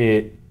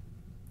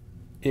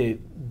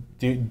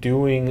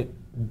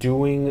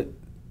doing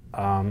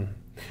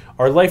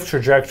our life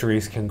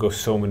trajectories can go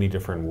so many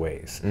different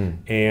ways,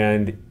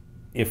 and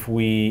if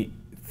we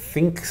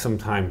think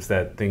sometimes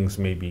that things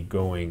may be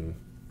going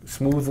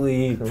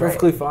smoothly,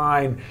 perfectly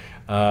fine,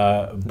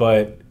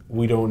 but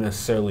we don't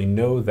necessarily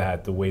know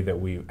that the way that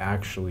we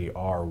actually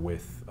are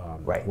with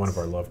one of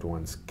our loved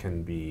ones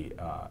can be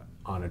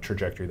on a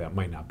trajectory that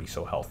might not be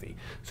so healthy.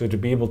 So to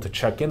be able to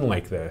check in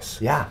like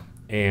this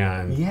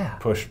and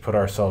put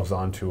ourselves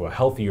onto a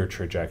healthier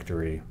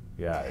trajectory,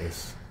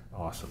 is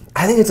awesome.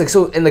 I think it's like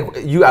so, and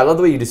I love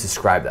the way you just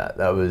described that.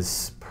 That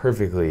was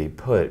perfectly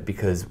put,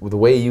 because the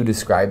way you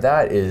describe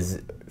that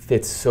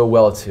fits so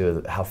well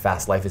to how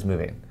fast life is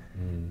moving.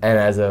 And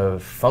as a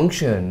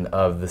function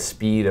of the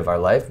speed of our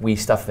life, we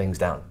stuff things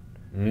down.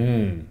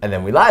 And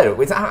then we lie to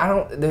it.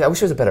 I wish there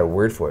was a better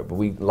word for it, but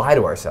we lie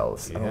to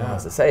ourselves. I don't know how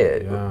else to say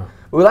it. But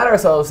we lie to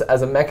ourselves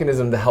as a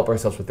mechanism to help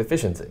ourselves with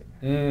efficiency.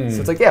 So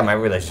it's like, my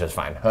relationship's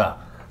fine.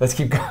 Let's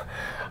keep going.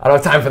 I don't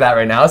have time for that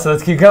right now, so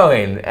let's keep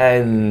going.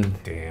 And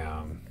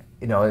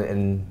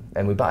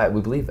and we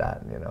believe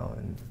that,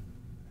 And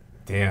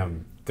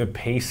damn, the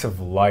pace of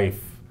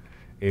life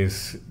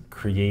is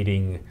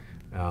creating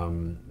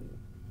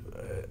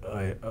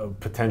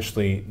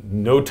potentially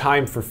no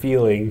time for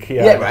feeling.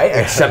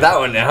 I shut that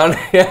one down.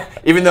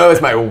 Even though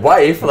it's my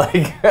wife,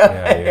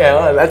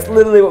 that's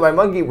literally what my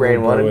monkey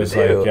brain wanted to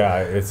do.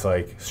 It's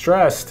like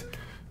stressed.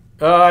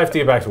 I have to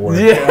get back to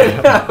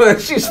work.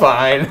 She's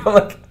fine. I'm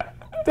like,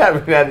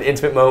 haven't had an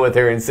intimate moment with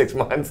her in 6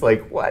 months.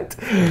 Like, what?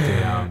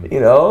 Damn.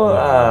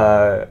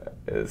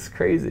 It's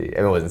crazy.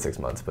 And it wasn't 6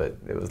 months, but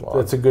it was long.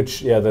 That's a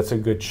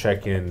good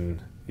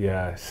check-in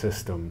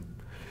system.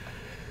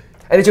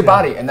 And it's your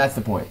body, and that's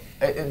the point.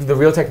 The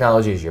real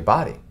technology is your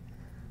body.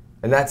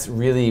 And that's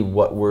really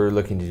what we're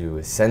looking to do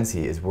with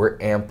Sensie, is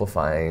we're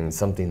amplifying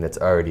something that's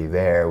already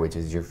there, which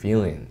is your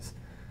feelings.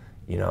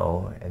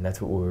 And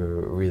that's what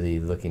we're really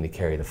looking to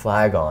carry the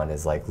flag on,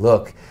 is like,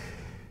 look,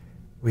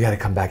 we got to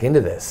come back into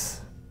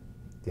this.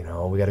 We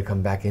got to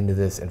come back into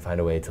this and find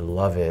a way to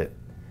love it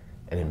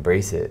and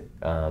embrace it,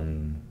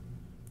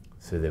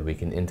 so that we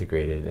can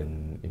integrate it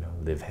and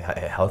live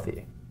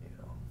healthy.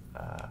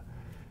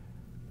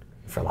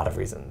 For a lot of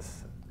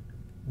reasons.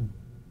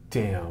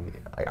 Damn.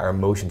 Our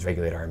emotions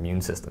regulate our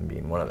immune system,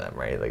 being one of them,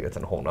 right? Like, that's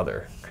a whole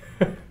nother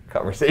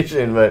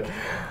conversation. But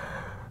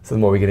so the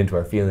more we get into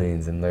our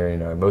feelings and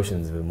learn our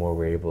emotions, the more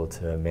we're able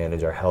to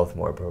manage our health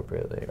more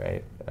appropriately,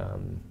 right?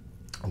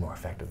 Or more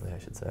effectively, I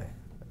should say,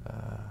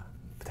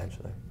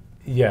 potentially.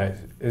 Yeah.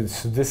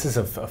 So this is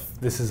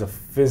a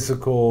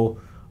physical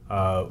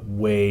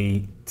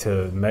way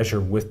to measure,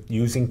 with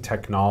using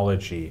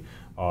technology,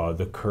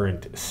 the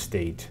current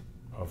state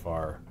of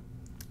our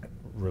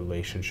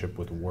relationship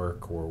with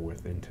work or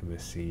with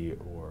intimacy,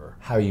 or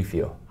how you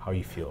feel.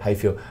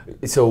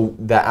 So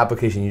that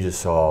application you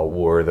just saw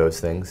were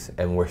those things,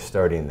 and we're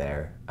starting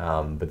there.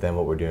 But then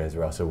what we're doing is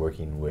we're also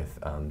working with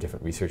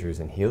different researchers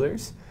and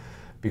healers,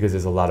 because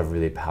there's a lot of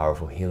really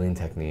powerful healing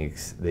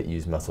techniques that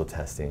use muscle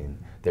testing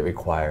that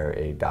require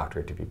a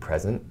doctor to be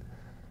present.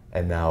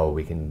 And now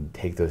we can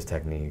take those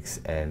techniques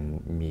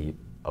and meet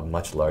a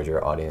much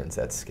larger audience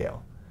at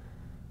scale.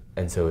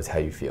 And so it's how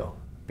you feel,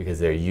 because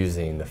they're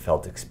using the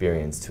felt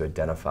experience to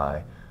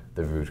identify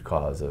the root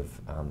cause of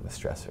a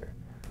stressor.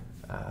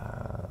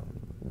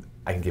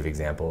 I can give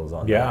examples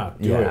on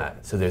that. Do it.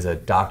 So there's a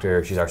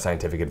doctor, she's our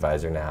scientific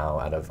advisor now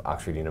out of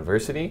Oxford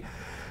University.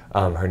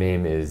 Her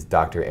name is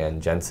Dr.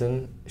 Ann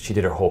Jensen. She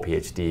did her whole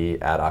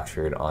PhD at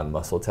Oxford on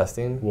muscle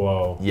testing.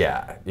 Whoa.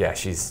 Yeah,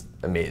 she's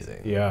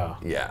amazing. Yeah,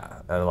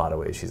 in a lot of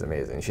ways she's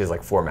amazing. She has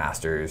like 4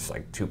 masters,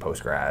 like 2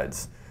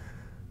 postgrads,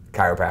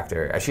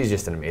 chiropractor. She's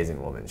just an amazing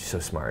woman. She's so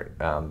smart.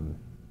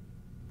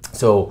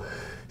 So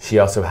she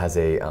also has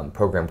a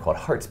program called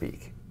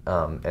HeartSpeak,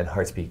 and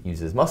HeartSpeak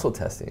uses muscle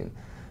testing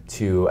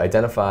to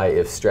identify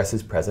if stress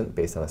is present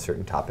based on a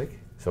certain topic,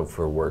 so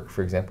for work,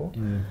 for example,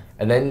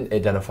 and then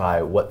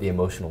identify what the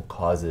emotional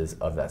causes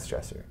of that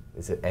stressor.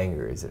 Is it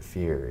anger? Is it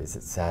fear? Is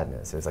it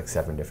sadness? There's like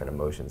 7 different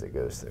emotions it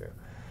goes through.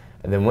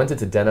 And then once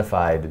it's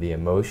identified the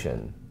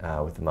emotion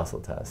with the muscle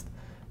test,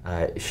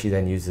 she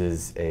then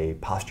uses a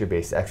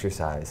posture-based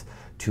exercise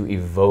to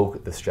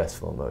evoke the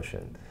stressful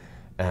emotion.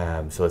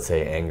 So let's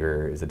say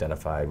anger is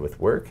identified with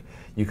work.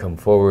 You come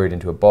forward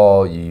into a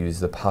ball, you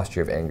use the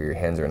posture of anger, your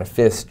hands are in a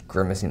fist,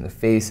 grimacing the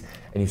face,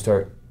 and you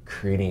start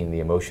creating the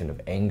emotion of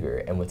anger.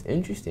 And what's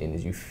interesting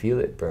is you feel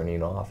it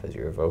burning off as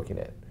you're evoking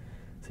it.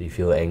 So you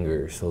feel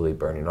anger slowly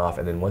burning off,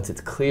 and then once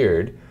it's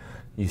cleared,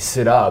 you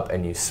sit up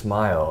and you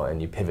smile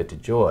and you pivot to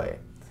joy.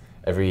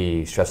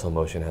 Every stressful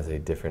emotion has a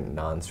different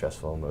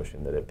non-stressful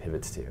emotion that it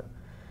pivots to.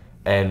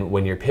 And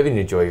when you're pivoting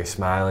to joy, you're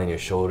smiling, your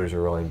shoulders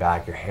are rolling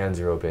back, your hands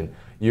are open.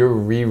 You're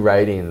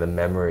rewriting the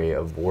memory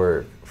of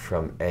work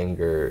from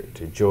anger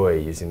to joy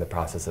using the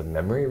process of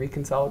memory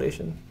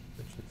reconsolidation,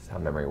 which is how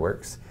memory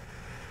works,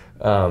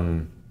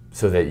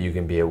 so that you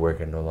can be at work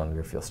and no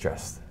longer feel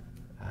stressed.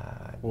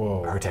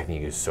 Whoa. Her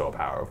technique is so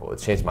powerful.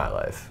 It's changed my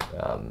life.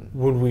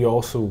 Would we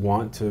also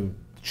want to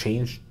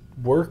change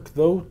work,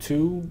 though,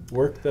 to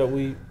work that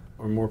we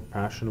are more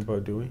passionate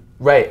about doing?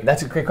 Right,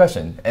 that's a great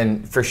question,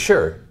 and for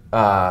sure.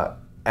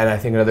 And I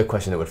think another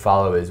question that would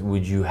follow is,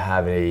 would you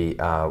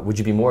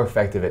be more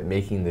effective at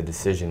making the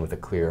decision with a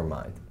clearer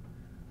mind,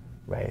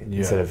 right? Yeah.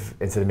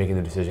 Instead of making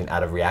the decision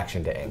out of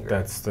reaction to anger.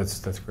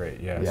 That's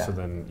great. Yeah. So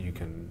then you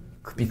can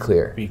be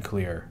clear. Be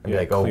clear. And be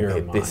like, oh,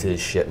 okay, this is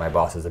shit. My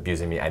boss is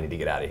abusing me. I need to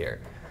get out of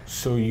here.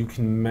 So you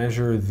can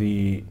measure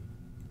the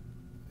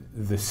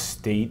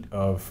state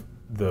of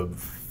the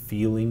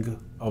feeling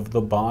of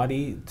the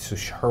body. So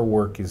her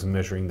work is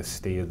measuring the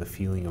state of the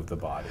feeling of the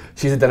body.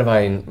 She's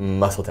identifying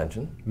muscle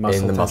tension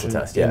in the muscle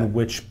test. Yeah. In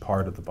which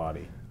part of the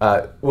body?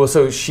 Well,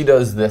 so she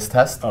does this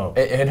test. Oh.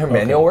 In her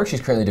manual work,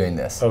 she's currently doing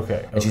this.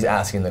 Okay. And she's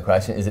asking the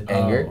question, is it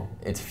anger? Oh.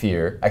 It's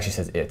fear. Actually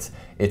says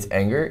it's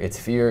anger, it's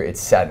fear, it's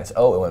sadness.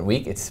 Oh, it went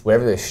weak. It's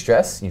whenever there's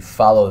stress, you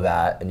follow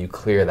that and you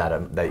clear that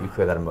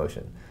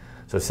emotion.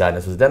 So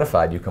sadness was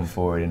identified, you come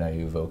forward and now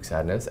you evoke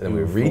sadness, and then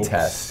we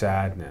retest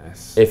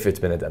sadness if it's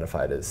been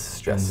identified as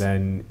stress.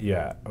 And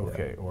then,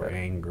 or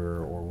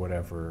anger or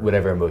whatever.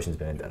 Whatever emotion's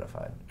been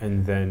identified.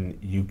 And then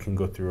you can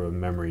go through a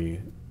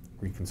memory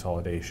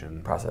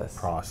reconsolidation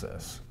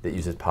process that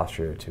uses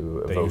posture to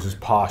evoke. That uses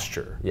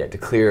posture. Yeah, to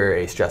clear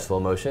a stressful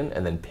emotion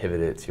and then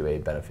pivot it to a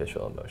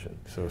beneficial emotion.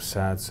 So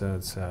sad.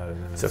 And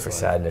then so for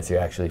sadness, you're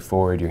actually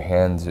forward, your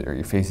hands, or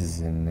your face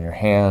is in your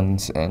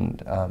hands,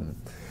 and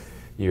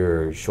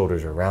your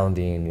shoulders are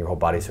rounding, your whole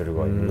body's sort of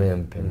going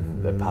limp,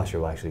 and the posture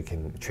will actually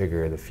can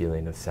trigger the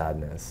feeling of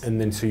sadness.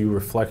 And then so you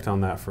reflect on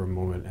that for a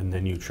moment, and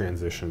then you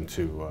transition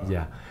to...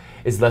 yeah.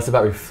 It's less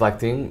about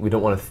reflecting. We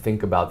don't want to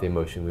think about the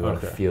emotion. We want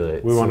to feel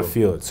it. We want to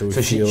feel it. So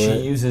she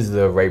uses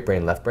the right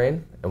brain, left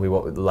brain, and we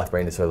want the left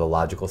brain is sort of the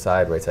logical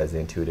side, right side is the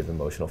intuitive,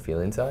 emotional,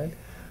 feeling side.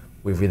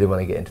 We really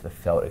want to get into the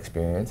felt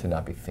experience and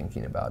not be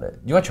thinking about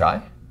it. Do you want to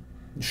try?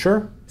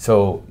 Sure.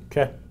 So,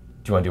 okay.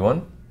 Do you want to do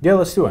one? Yeah,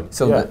 let's do one.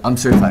 So I'm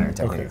certified in your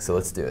technique, so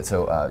let's do it.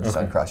 So just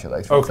uncross your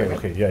legs for a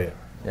second. Yeah.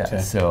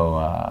 Okay.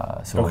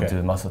 So we'll do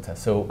the muscle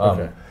test.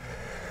 So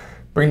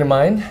bring to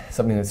mind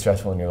something that's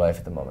stressful in your life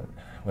at the moment.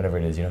 Whatever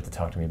it is, you don't have to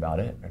talk to me about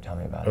it or tell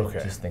me about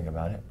it. Just think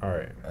about it. All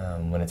right.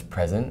 When it's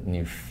present and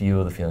you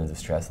feel the feelings of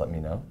stress, let me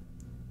know.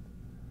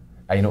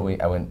 You know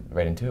what, I went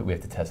right into it. We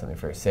have to test something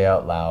first. Say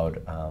out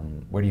loud,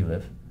 where do you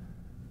live?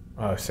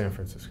 San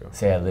Francisco.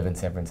 Say I live in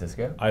San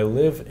Francisco. I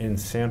live in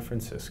San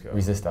Francisco.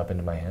 Resist up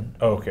into my hand.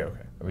 Oh, okay.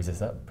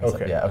 Resist up.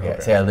 Okay. Up. Yeah, okay.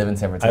 Say I live in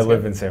San Francisco. I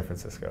live in San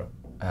Francisco.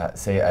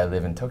 Say I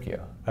live in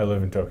Tokyo. I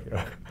live in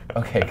Tokyo.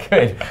 Okay,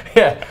 good.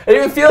 Yeah, it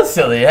even feels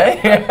silly, eh?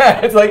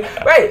 It's like,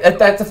 right,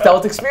 that's a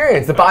felt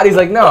experience. The body's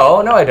like, no,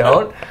 I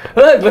don't.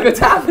 Look what's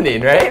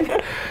happening, right?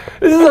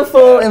 This is a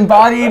full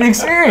embodied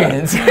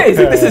experience. It's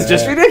like, this is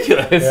just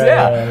ridiculous.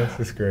 Yeah, this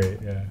is great.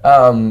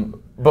 Yeah.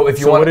 But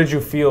if you want, what did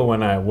you feel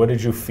when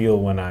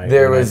I?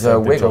 There was a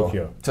wiggle.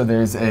 Tokyo? So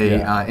there's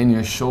a in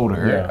your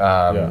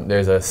shoulder.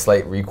 There's a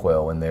slight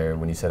recoil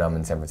when you said I'm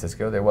in San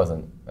Francisco. There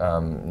wasn't.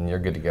 And you're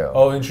good to go.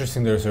 Oh,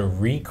 interesting. There's a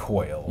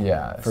recoil.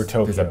 Yeah. For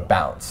Tokyo. There's a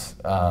bounce.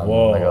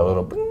 Whoa. Like a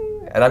little.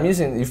 Bing, and I'm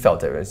using. You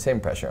felt it. Same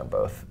pressure on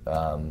both.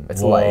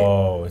 It's light.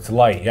 Oh, it's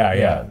light.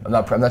 Yeah. I'm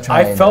not trying.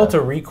 I felt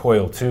a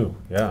recoil too.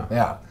 Yeah.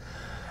 Yeah.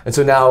 And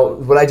so now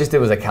what I just did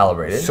was I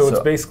calibrated. So it's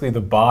basically the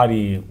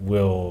body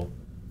will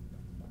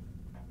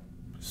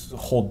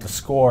hold the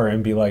score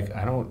and be like,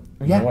 no,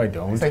 I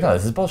don't. It's like, no,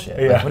 this is bullshit.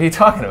 Yeah. Like, what are you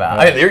talking about?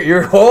 I mean,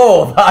 your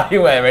whole body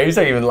went, right? You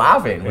started even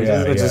laughing, which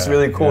is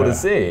really cool to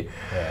see.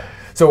 Yeah.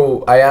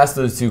 So I asked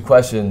those two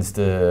questions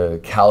to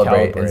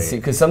calibrate. And see,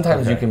 because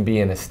sometimes you can be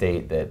in a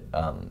state that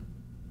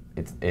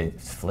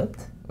it's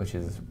flipped, which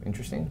is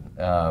interesting.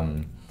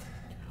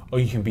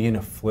 You can be in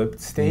a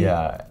flipped state?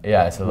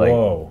 Yeah. So like,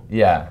 whoa.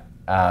 Yeah.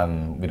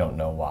 We don't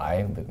know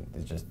why, but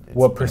it's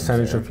what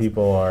percentage of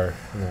people are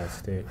in that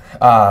state?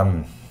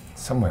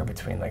 Somewhere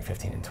between like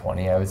 15 and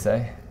 20, I would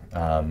say.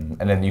 And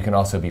then you can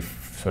also be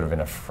sort of in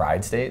a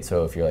fried state.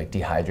 So if you're like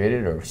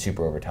dehydrated or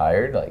super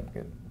overtired, like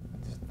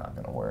it's just not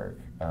gonna work.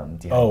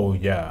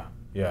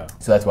 Yeah.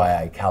 So that's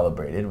why I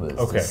calibrated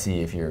to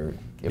see if you're.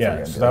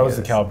 So that was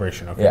the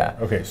calibration. Okay. Yeah.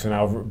 Okay. So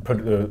now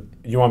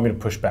you want me to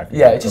push back?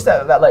 Yeah, just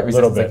that light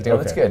resistance. Little bit. Like,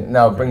 that's good.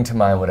 Now bring to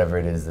mind whatever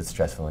it is that's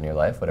stressful in your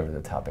life, whatever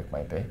the topic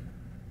might be.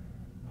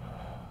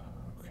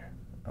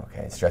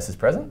 Okay. Stress is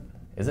present.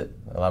 Is it?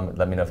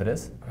 Let me know if it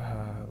is.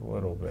 A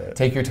little bit.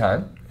 Take your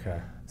time. Okay.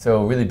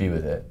 So really be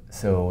with it.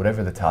 So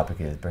whatever the topic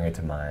is, bring it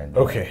to mind.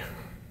 Okay.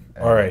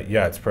 All right.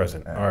 Yeah, it's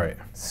present. All right.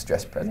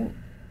 Stress present?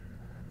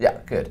 Yeah,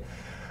 good.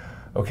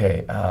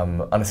 Okay.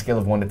 On a scale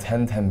of 1 to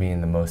 10, 10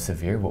 being the most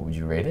severe, what would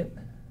you rate it?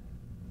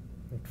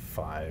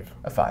 5.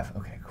 A 5.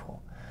 Okay,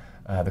 cool.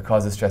 The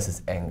cause of stress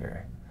is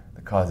anger.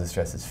 The cause of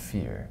stress is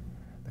fear.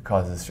 The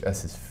cause of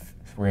stress is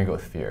We're gonna go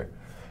with fear.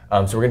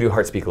 So we're gonna do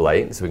heart speak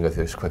light, so we can go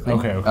through this quickly.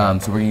 Okay.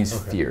 So we're gonna use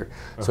fear.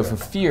 So for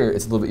fear,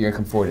 it's a little bit, you're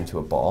gonna come forward into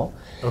a ball.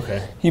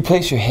 Okay. You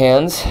place your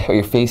hands, or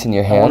your face in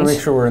your hands. I want to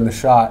make sure we're in the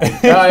shot. Oh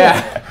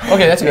yeah.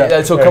 Okay, that's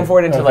okay. So come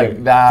forward into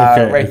like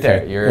that, right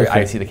there.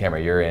 I see the camera,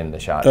 you're in the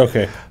shot.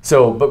 Okay.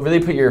 So, but really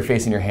put your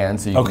face in your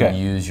hands so you can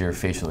use your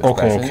facial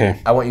expression.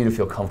 Okay. I want you to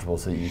feel comfortable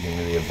so that you can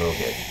really evoke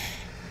it.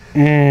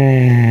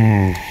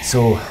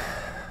 So.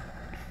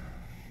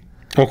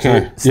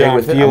 Okay. Yeah,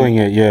 I'm feeling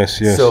it. Yes.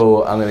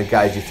 So I'm going to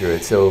guide you through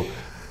it. So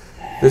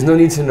there's no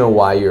need to know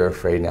why you're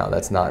afraid now.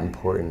 That's not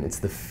important. It's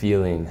the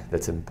feeling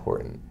that's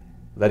important.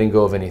 Letting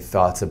go of any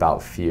thoughts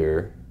about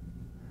fear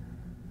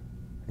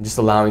and just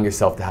allowing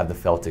yourself to have the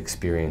felt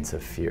experience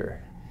of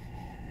fear.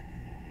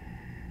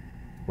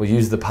 We'll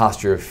use the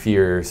posture of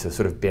fear, so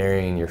sort of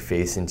burying your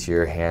face into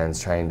your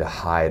hands, trying to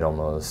hide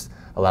almost,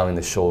 allowing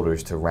the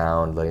shoulders to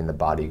round, letting the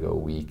body go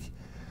weak.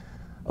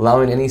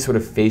 Allowing any sort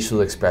of facial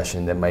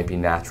expression that might be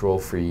natural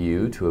for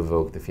you to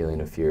evoke the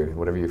feeling of fear.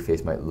 Whatever your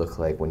face might look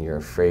like when you're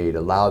afraid,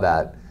 allow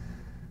that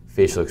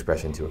facial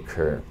expression to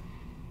occur.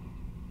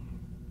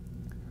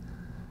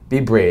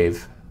 Be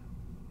brave.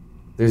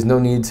 There's no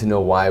need to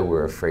know why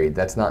we're afraid.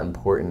 That's not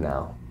important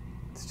now.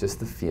 It's just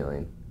the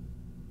feeling.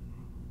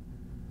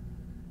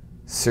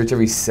 Search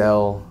every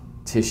cell,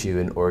 tissue,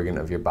 and organ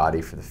of your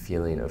body for the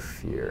feeling of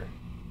fear.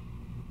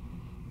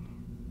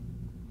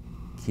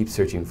 Keep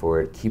searching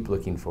for it, keep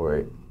looking for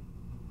it.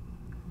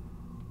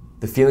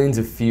 The feelings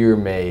of fear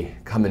may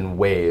come in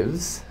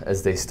waves.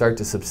 As they start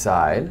to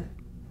subside,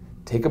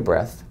 take a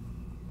breath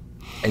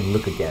and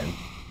look again.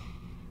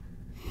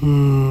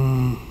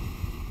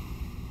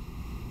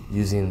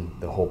 Using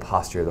the whole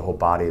posture, the whole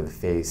body, the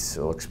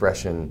facial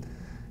expression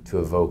to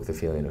evoke the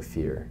feeling of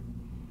fear.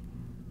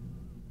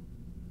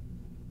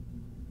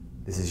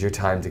 This is your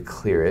time to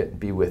clear it,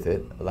 be with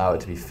it, allow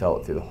it to be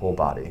felt through the whole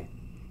body.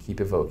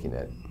 Keep evoking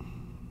it.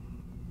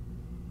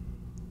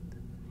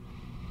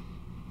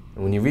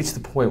 And when you reach the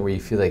point where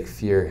you feel like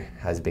fear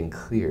has been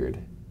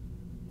cleared,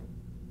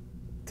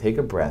 take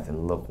a breath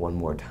and look one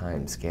more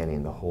time,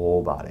 scanning the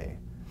whole body.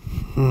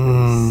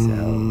 Every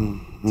cell,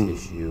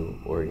 tissue,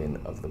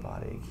 organ of the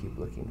body. Keep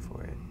looking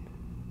for it.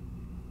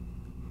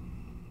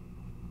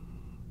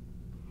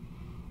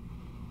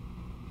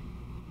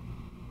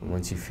 And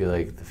once you feel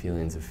like the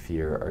feelings of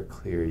fear are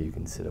clear, you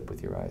can sit up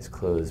with your eyes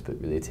closed,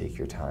 but really take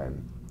your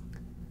time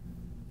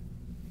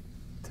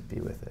to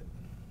be with it.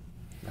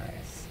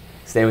 Nice.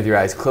 Staying with your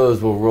eyes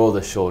closed, we'll roll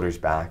the shoulders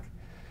back.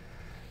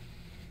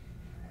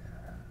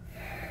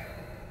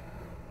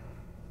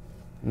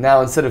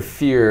 Now, instead of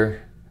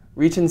fear,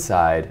 reach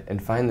inside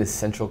and find this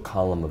central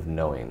column of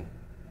knowing.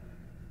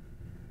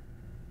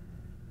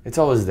 It's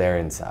always there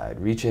inside.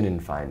 Reach in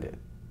and find it.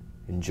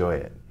 Enjoy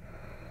it.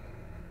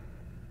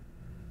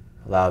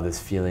 Allow this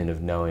feeling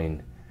of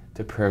knowing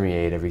to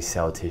permeate every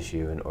cell,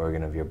 tissue, and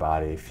organ of your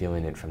body,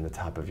 feeling it from the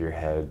top of your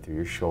head, through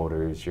your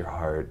shoulders, your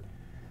heart,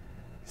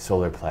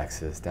 solar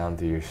plexus, down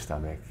through your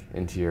stomach,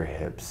 into your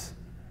hips,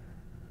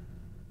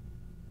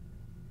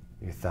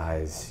 your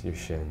thighs, your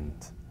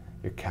shins,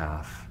 your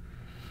calf,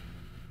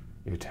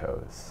 your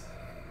toes.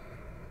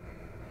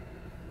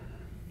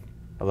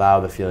 Allow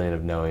the feeling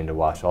of knowing to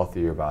wash all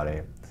through your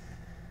body.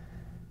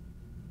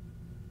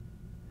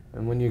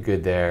 And when you're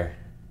good there,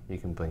 you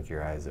can blink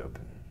your eyes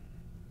open.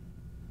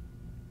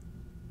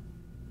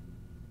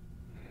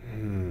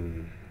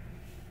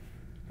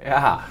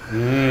 Yeah.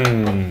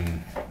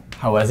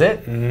 How was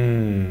it?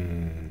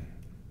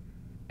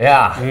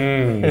 Yeah.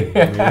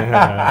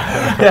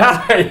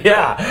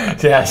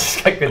 Yeah,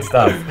 she's got good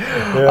stuff.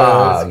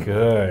 Yeah, that's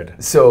good.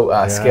 So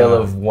scale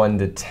of 1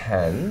 to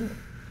 10,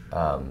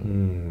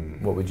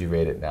 what would you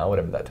rate it now,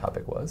 whatever that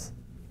topic was?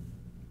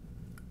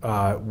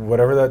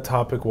 Whatever that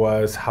topic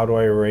was, how do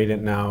I rate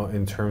it now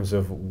in terms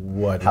of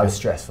what? How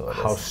stressful it is.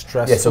 How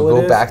stressful it is? Yeah,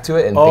 so go back to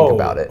it and think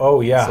about it. Oh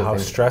yeah, so how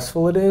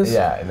stressful it is?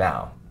 Yeah,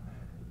 now.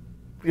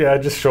 Yeah,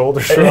 just shoulder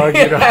shrug,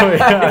 you know.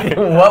 Yeah.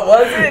 What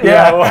was it?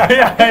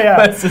 Yeah.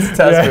 Let's just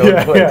test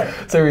real quick.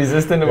 Yeah. So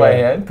resist into my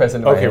hand, press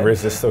into my hand. Okay,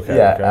 resist, okay.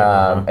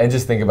 Yeah, okay. and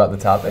just think about the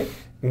topic.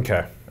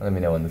 Okay. Let me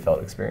know when the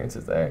felt experience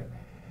is there,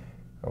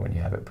 or when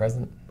you have it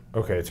present.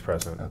 Okay, it's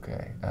present.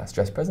 Okay,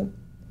 stress present?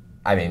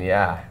 I mean,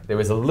 yeah, there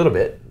was a little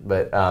bit,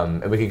 but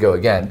and we could go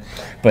again.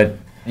 But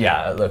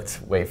yeah, it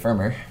looked way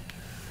firmer.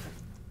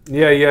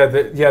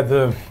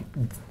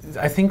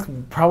 I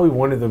think probably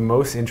one of the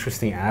most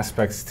interesting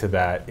aspects to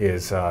that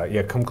is,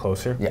 come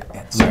closer. Yeah,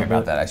 sorry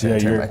about that. I should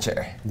have turned my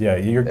chair. Yeah,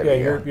 you're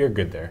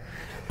good there.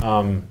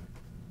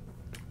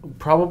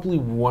 Probably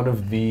one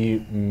of the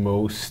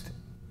most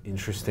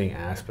interesting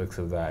aspects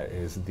of that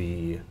is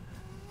the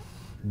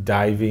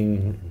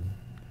diving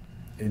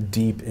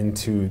deep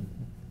into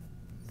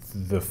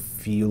the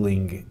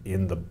feeling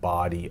in the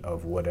body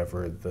of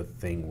whatever the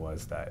thing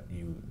was that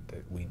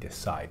we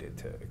decided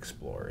to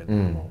explore in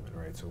that moment,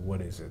 right? So what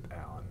is it,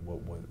 Alan?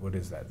 What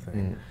is that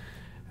thing?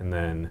 And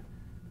then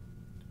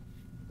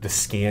the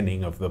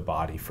scanning of the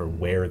body for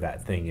where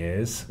that thing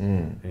is,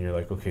 and you're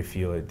like, okay,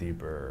 feel it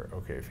deeper.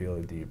 Okay, feel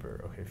it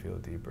deeper. Okay, feel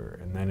it deeper.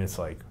 And then it's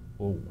like,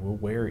 well,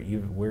 where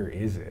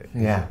is it?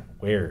 Yeah.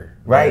 Where?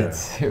 Right.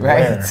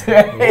 Right.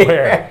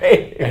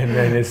 And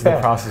then it's the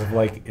process of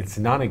like, it's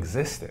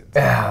non-existent.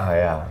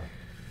 Yeah.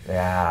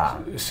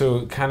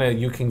 So kind of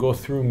you can go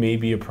through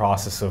maybe a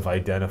process of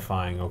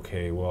identifying,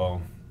 okay,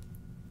 well,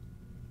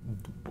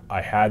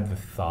 I had the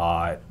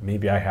thought,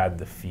 maybe I had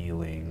the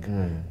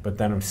feeling, but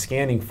then I'm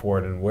scanning for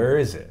it, and where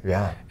is it?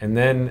 Yeah. And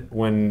then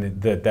when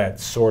that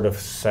sort of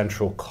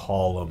central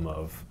column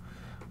of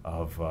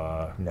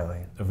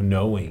knowing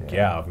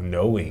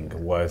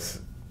was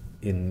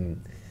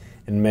in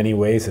many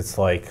ways, it's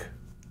like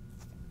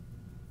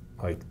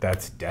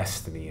that's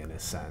destiny in a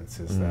sense,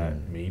 is that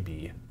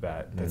maybe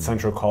that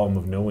central column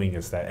of knowing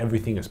is that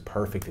everything is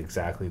perfect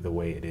exactly the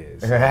way it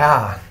is.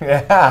 Yeah.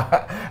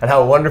 And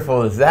how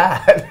wonderful is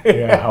that?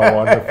 Yeah, how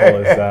wonderful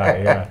is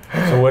that? Yeah.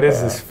 So what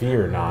is this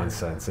fear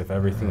nonsense if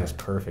everything is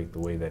perfect the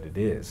way that it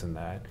is, and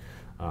that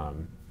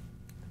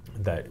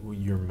that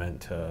you're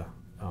meant to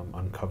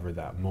uncover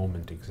that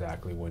moment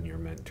exactly when you're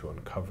meant to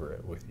uncover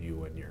it with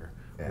you and your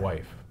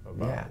wife.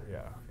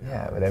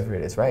 Whatever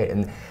it is, right?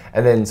 And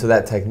then so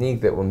that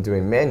technique that I'm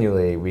doing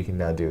manually, we can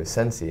now do with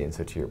Sensie. And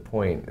so to your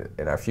point,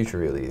 in our future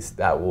release,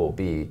 that will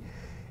be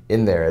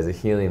in there as a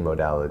healing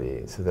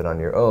modality, so that on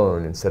your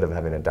own, instead of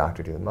having a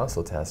doctor do the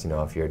muscle test,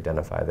 if you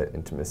identify that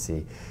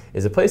intimacy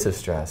is a place of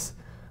stress,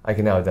 I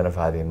can now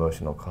identify the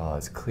emotional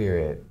cause, clear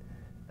it,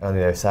 and on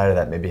the other side of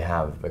that, maybe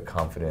have the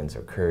confidence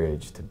or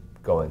courage to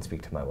go and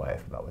speak to my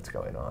wife about what's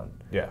going on.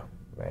 Yeah.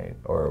 Right?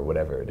 Or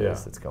whatever it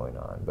is that's going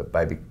on. But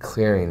by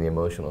clearing the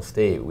emotional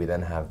state, we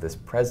then have this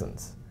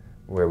presence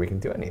where we can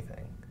do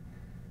anything.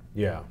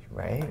 Yeah.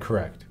 Right?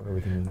 Correct. Where we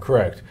can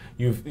Correct.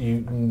 You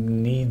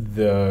need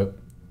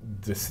this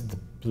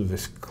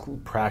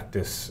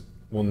practice,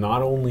 well,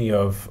 not only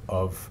of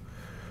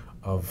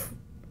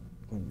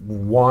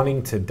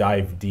wanting to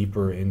dive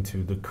deeper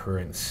into the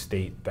current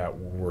state that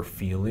we're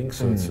feeling.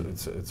 So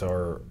it's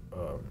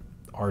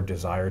our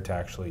desire to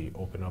actually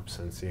open up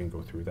Sensie and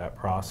go through that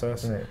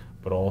process, right.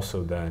 But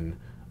also then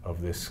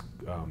of this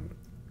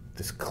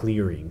this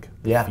clearing,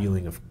 Yeah. the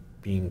feeling of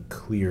being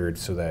cleared,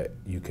 so that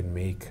you can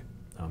make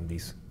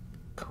these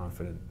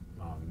confident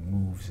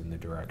moves in the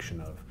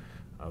direction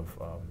of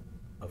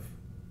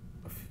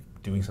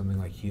doing something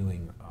like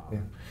healing.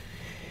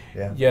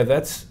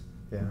 That's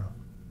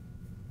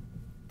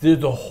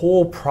the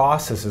whole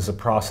process is a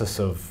process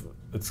of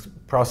it's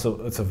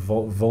a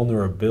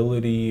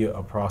vulnerability,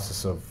 a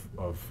process of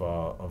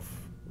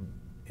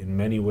in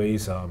many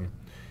ways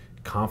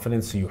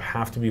confidence. So you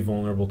have to be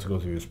vulnerable to go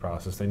through this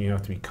process. Then you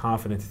have to be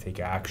confident to take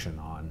action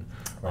on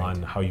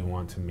how you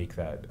want to make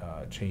that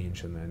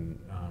change, and then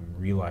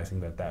realizing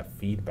that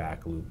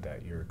feedback loop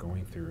that you're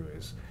going through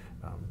is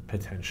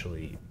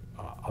potentially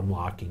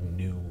unlocking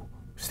new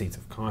states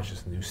of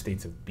consciousness, new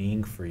states of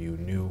being for you,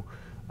 new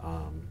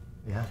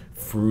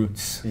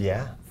fruits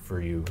for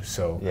you.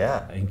 So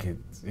I think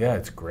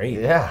it's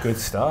great. Good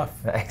stuff.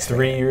 Thanks,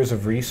 3 years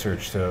of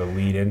research to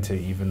lead into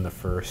even the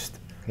first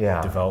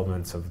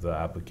developments of the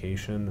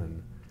application.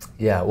 And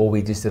well,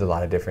 we just did a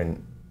lot of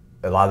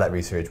that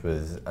research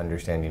was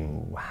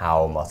understanding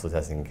how muscle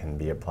testing can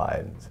be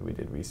applied. So we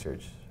did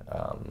research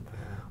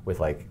with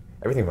like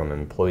everything from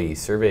employee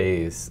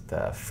surveys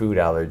to food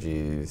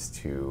allergies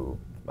to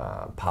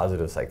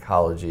positive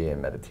psychology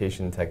and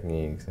meditation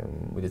techniques,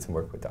 and we did some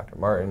work with Dr.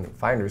 Martin,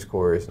 Finder's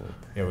course.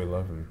 And we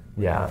love him.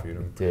 We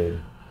did.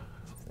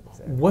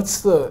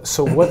 What's the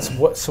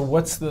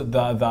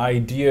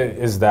idea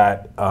is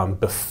that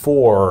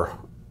before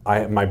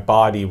my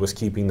body was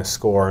keeping the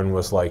score and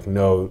was like,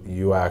 no,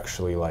 you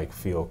actually like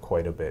feel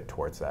quite a bit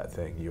towards that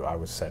thing. I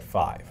was set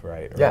 5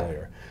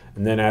 earlier,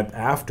 and then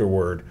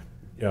afterward,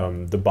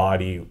 the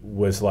body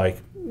was like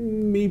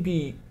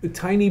maybe a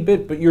tiny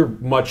bit, but you're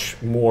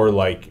much more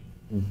like.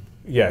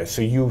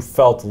 So you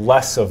felt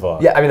less of a...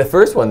 I mean, the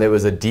first one, it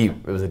was a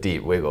deep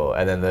wiggle,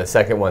 and then the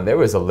second one, there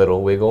was a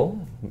little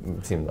wiggle.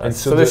 It seemed less. And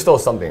so there's still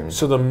something.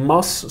 So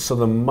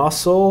the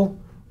muscle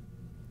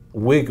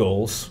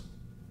wiggles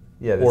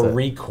or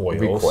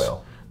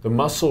recoils. The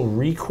muscle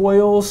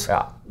recoils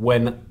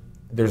when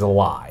there's a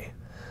lie.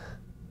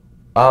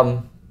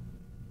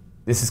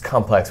 This is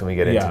complex when we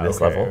get into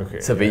this level.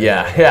 Okay, so, but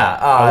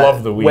I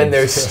love the weeds. When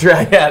there's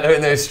stress.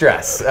 When there's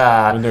stress.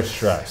 When there's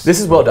stress. This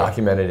is well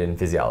documented in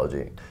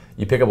physiology.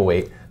 You pick up a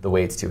weight, the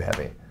weight's too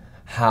heavy.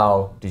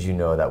 How did you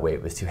know that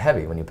weight was too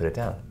heavy when you put it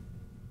down?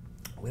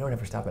 We don't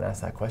ever stop and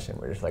ask that question.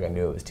 We're just like, I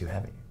knew it was too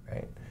heavy,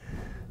 right?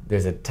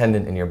 There's a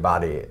tendon in your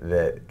body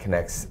that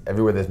connects,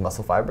 everywhere there's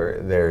muscle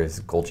fiber,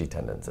 there's Golgi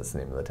tendons, that's the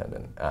name of the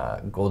tendon.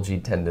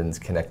 Golgi tendons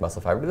connect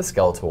muscle fiber to the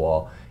skeletal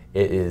wall.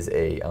 It is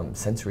a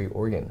sensory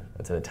organ.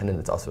 It's a tendon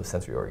that's also a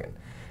sensory organ.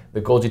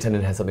 The Golgi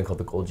tendon has something called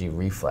the Golgi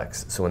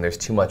reflex. So when there's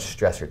too much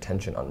stress or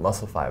tension on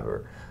muscle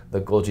fiber,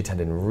 the Golgi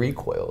tendon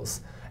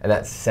recoils, and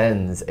that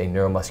sends a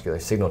neuromuscular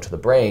signal to the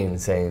brain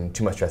saying,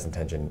 too much stress and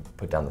tension,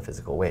 put down the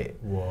physical weight.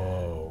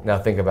 Whoa. Now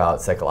think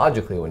about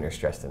psychologically when you're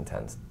stressed and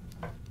tense,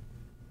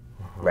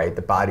 right?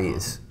 The body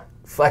is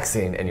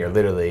flexing and you're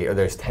literally, or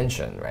there's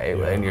tension, right?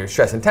 When you're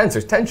stressed and tense,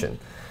 there's tension.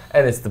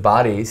 And it's the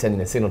body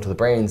sending a signal to the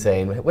brain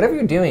saying, whatever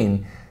you're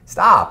doing,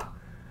 stop.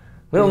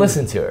 We don't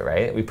listen to it,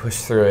 right? We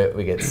push through it,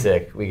 we get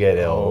sick, we get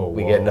ill,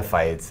 we get into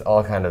fights,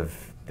 all kind of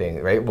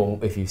things, right? Well,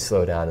 if you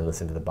slow down and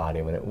listen to the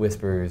body when it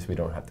whispers, we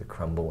don't have to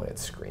crumble when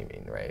it's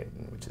screaming, right?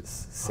 Which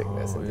is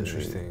sickness and disease.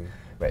 Interesting.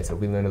 Right, so if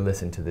we learn to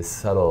listen to the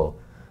subtle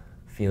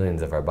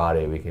feelings of our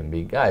body, we can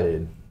be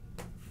guided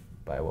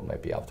by what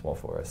might be optimal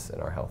for us in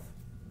our health.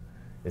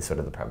 Is sort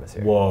of the premise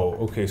here. Whoa,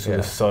 okay, so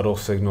the subtle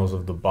signals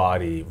of the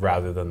body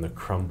rather than the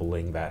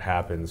crumbling that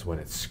happens when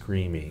it's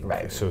screaming.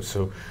 Right.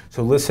 So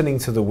listening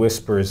to the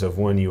whispers of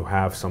when you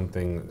have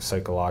something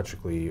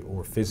psychologically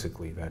or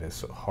physically that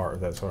is hard,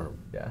 that's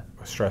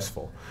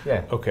stressful.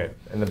 Yeah. Okay.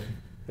 And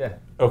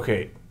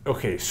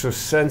Okay, so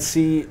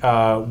Sensie,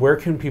 where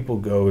can people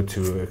go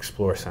to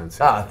explore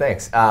Sensie?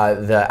 Thanks.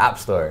 The App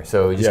Store.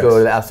 So you just go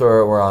to the App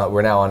Store.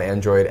 We're now on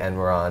Android and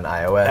we're on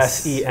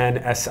iOS.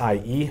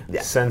 SENSIE.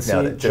 Yeah.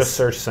 Sensie. Just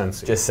search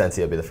Sensie. Just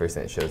Sensie will be the first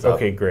thing that shows up.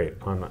 Okay, great.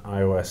 On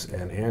iOS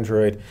and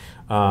Android.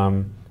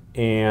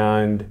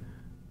 And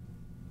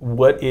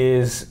what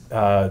is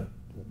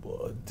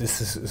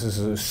this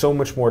is so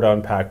much more to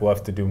unpack. We'll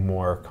have to do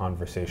more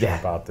conversation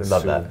about this.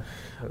 Love soon.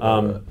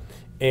 that.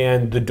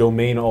 And the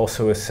domain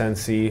also is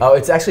Sensie. Oh,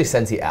 it's actually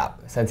Sensie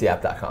app.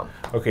 SensieApp.com.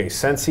 Okay,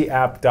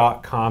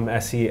 SensieApp.com,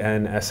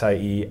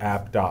 SENSIE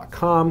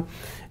app.com,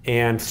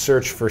 and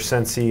search for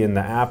Sensie in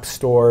the app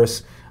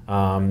stores.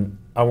 I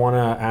want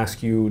to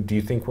ask you, do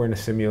you think we're in a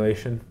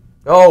simulation?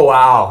 Oh,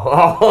 wow.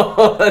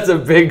 Oh, that's a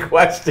big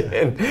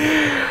question.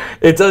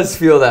 It does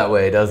feel that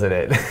way, doesn't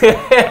it?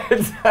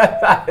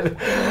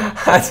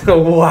 That's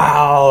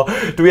wow.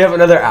 Do we have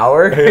another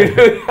hour?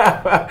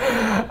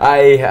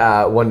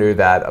 I wonder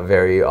that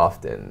very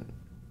often.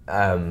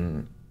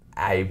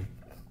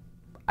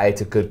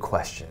 It's a good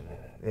question,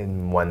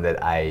 and one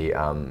that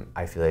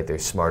I feel like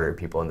there's smarter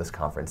people in this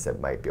conference that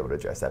might be able to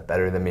address that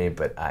better than me,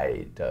 but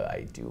I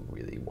do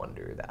really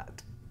wonder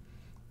that.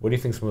 What do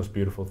you think is the most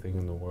beautiful thing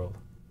in the world?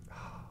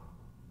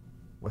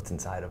 What's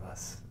inside of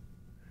us?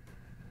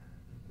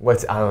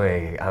 I'm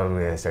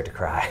gonna start to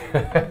cry.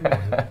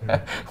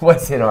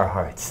 What's in our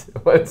hearts?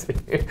 What's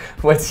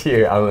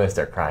here? I'm gonna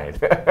start crying.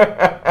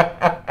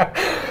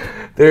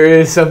 There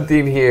is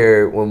something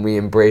here when we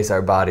embrace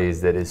our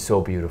bodies that is so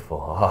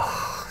beautiful.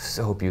 Oh,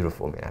 so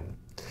beautiful, man.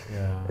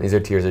 Yeah. These are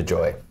tears of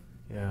joy.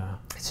 Yeah.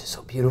 It's just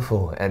so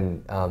beautiful.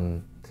 And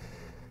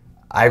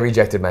I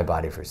rejected my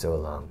body for so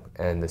long.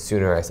 And the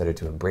sooner I started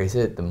to embrace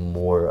it, the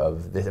more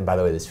of this, and by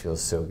the way, this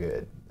feels so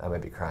good. I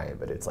might be crying,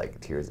 but it's like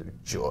tears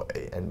of joy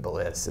and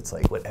bliss. It's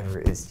like whatever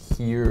is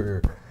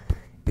here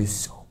feels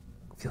so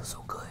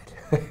good.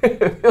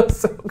 It feels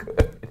so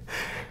good.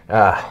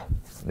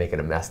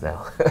 Making a mess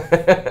now.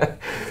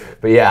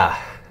 But yeah,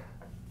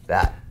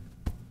 that.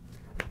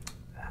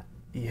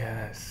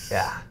 Yes.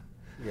 Yeah.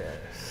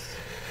 Yes.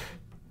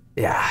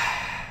 Yeah.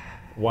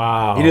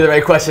 Wow. You knew the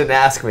right question to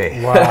ask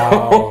me.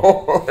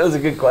 Wow. That was a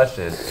good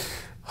question.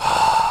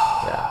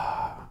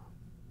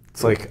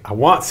 It's like, I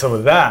want some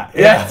of that.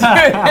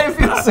 Yeah. It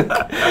feels so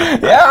good.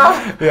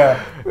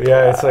 Yeah.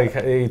 Yeah, it's like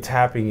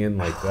tapping in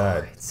like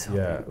that. It's so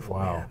beautiful,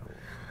 Wow. man.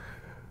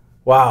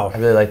 Wow. I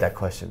really like that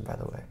question, by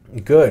the way.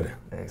 Good.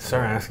 Thanks.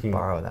 Start I'll asking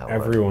borrow that one.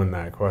 everyone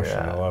that question.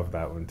 Yeah. I love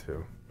that one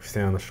too.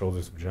 Stand on the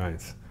shoulders of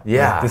giants.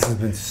 Yeah. This has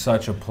been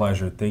such a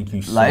pleasure. Thank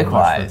you so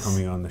Likewise. much for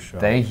coming on the show.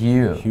 Thank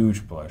you.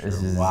 Huge pleasure.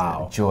 This is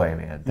wow. joy,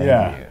 man. Thank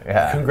you.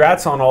 Yeah.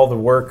 Congrats on all the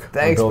work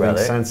Thanks, on building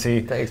brother.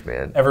 Sensie. Thanks,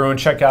 man. Everyone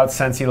check out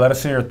Sensie. Let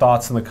us know your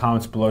thoughts in the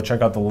comments below.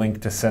 Check out the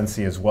link to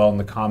Sensie as well in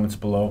the comments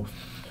below.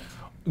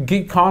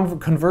 Get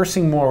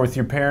conversing more with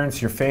your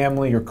parents, your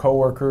family, your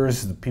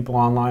coworkers, the people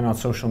online on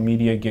social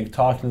media. Get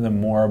talking to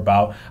them more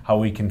about how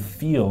we can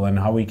feel and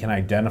how we can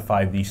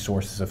identify these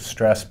sources of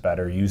stress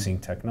better using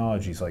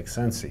technologies like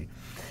Sensie.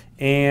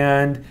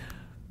 And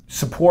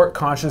support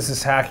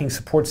consciousness hacking,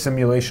 support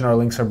simulation. Our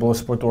links are below.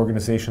 Support the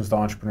organizations, the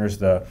entrepreneurs,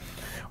 the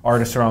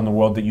artists around the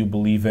world that you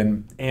believe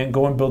in. And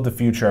go and build the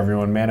future,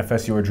 everyone.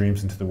 Manifest your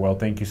dreams into the world.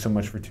 Thank you so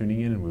much for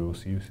tuning in, and we will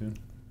see you soon.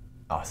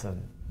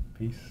 Awesome.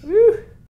 Peace. Woo.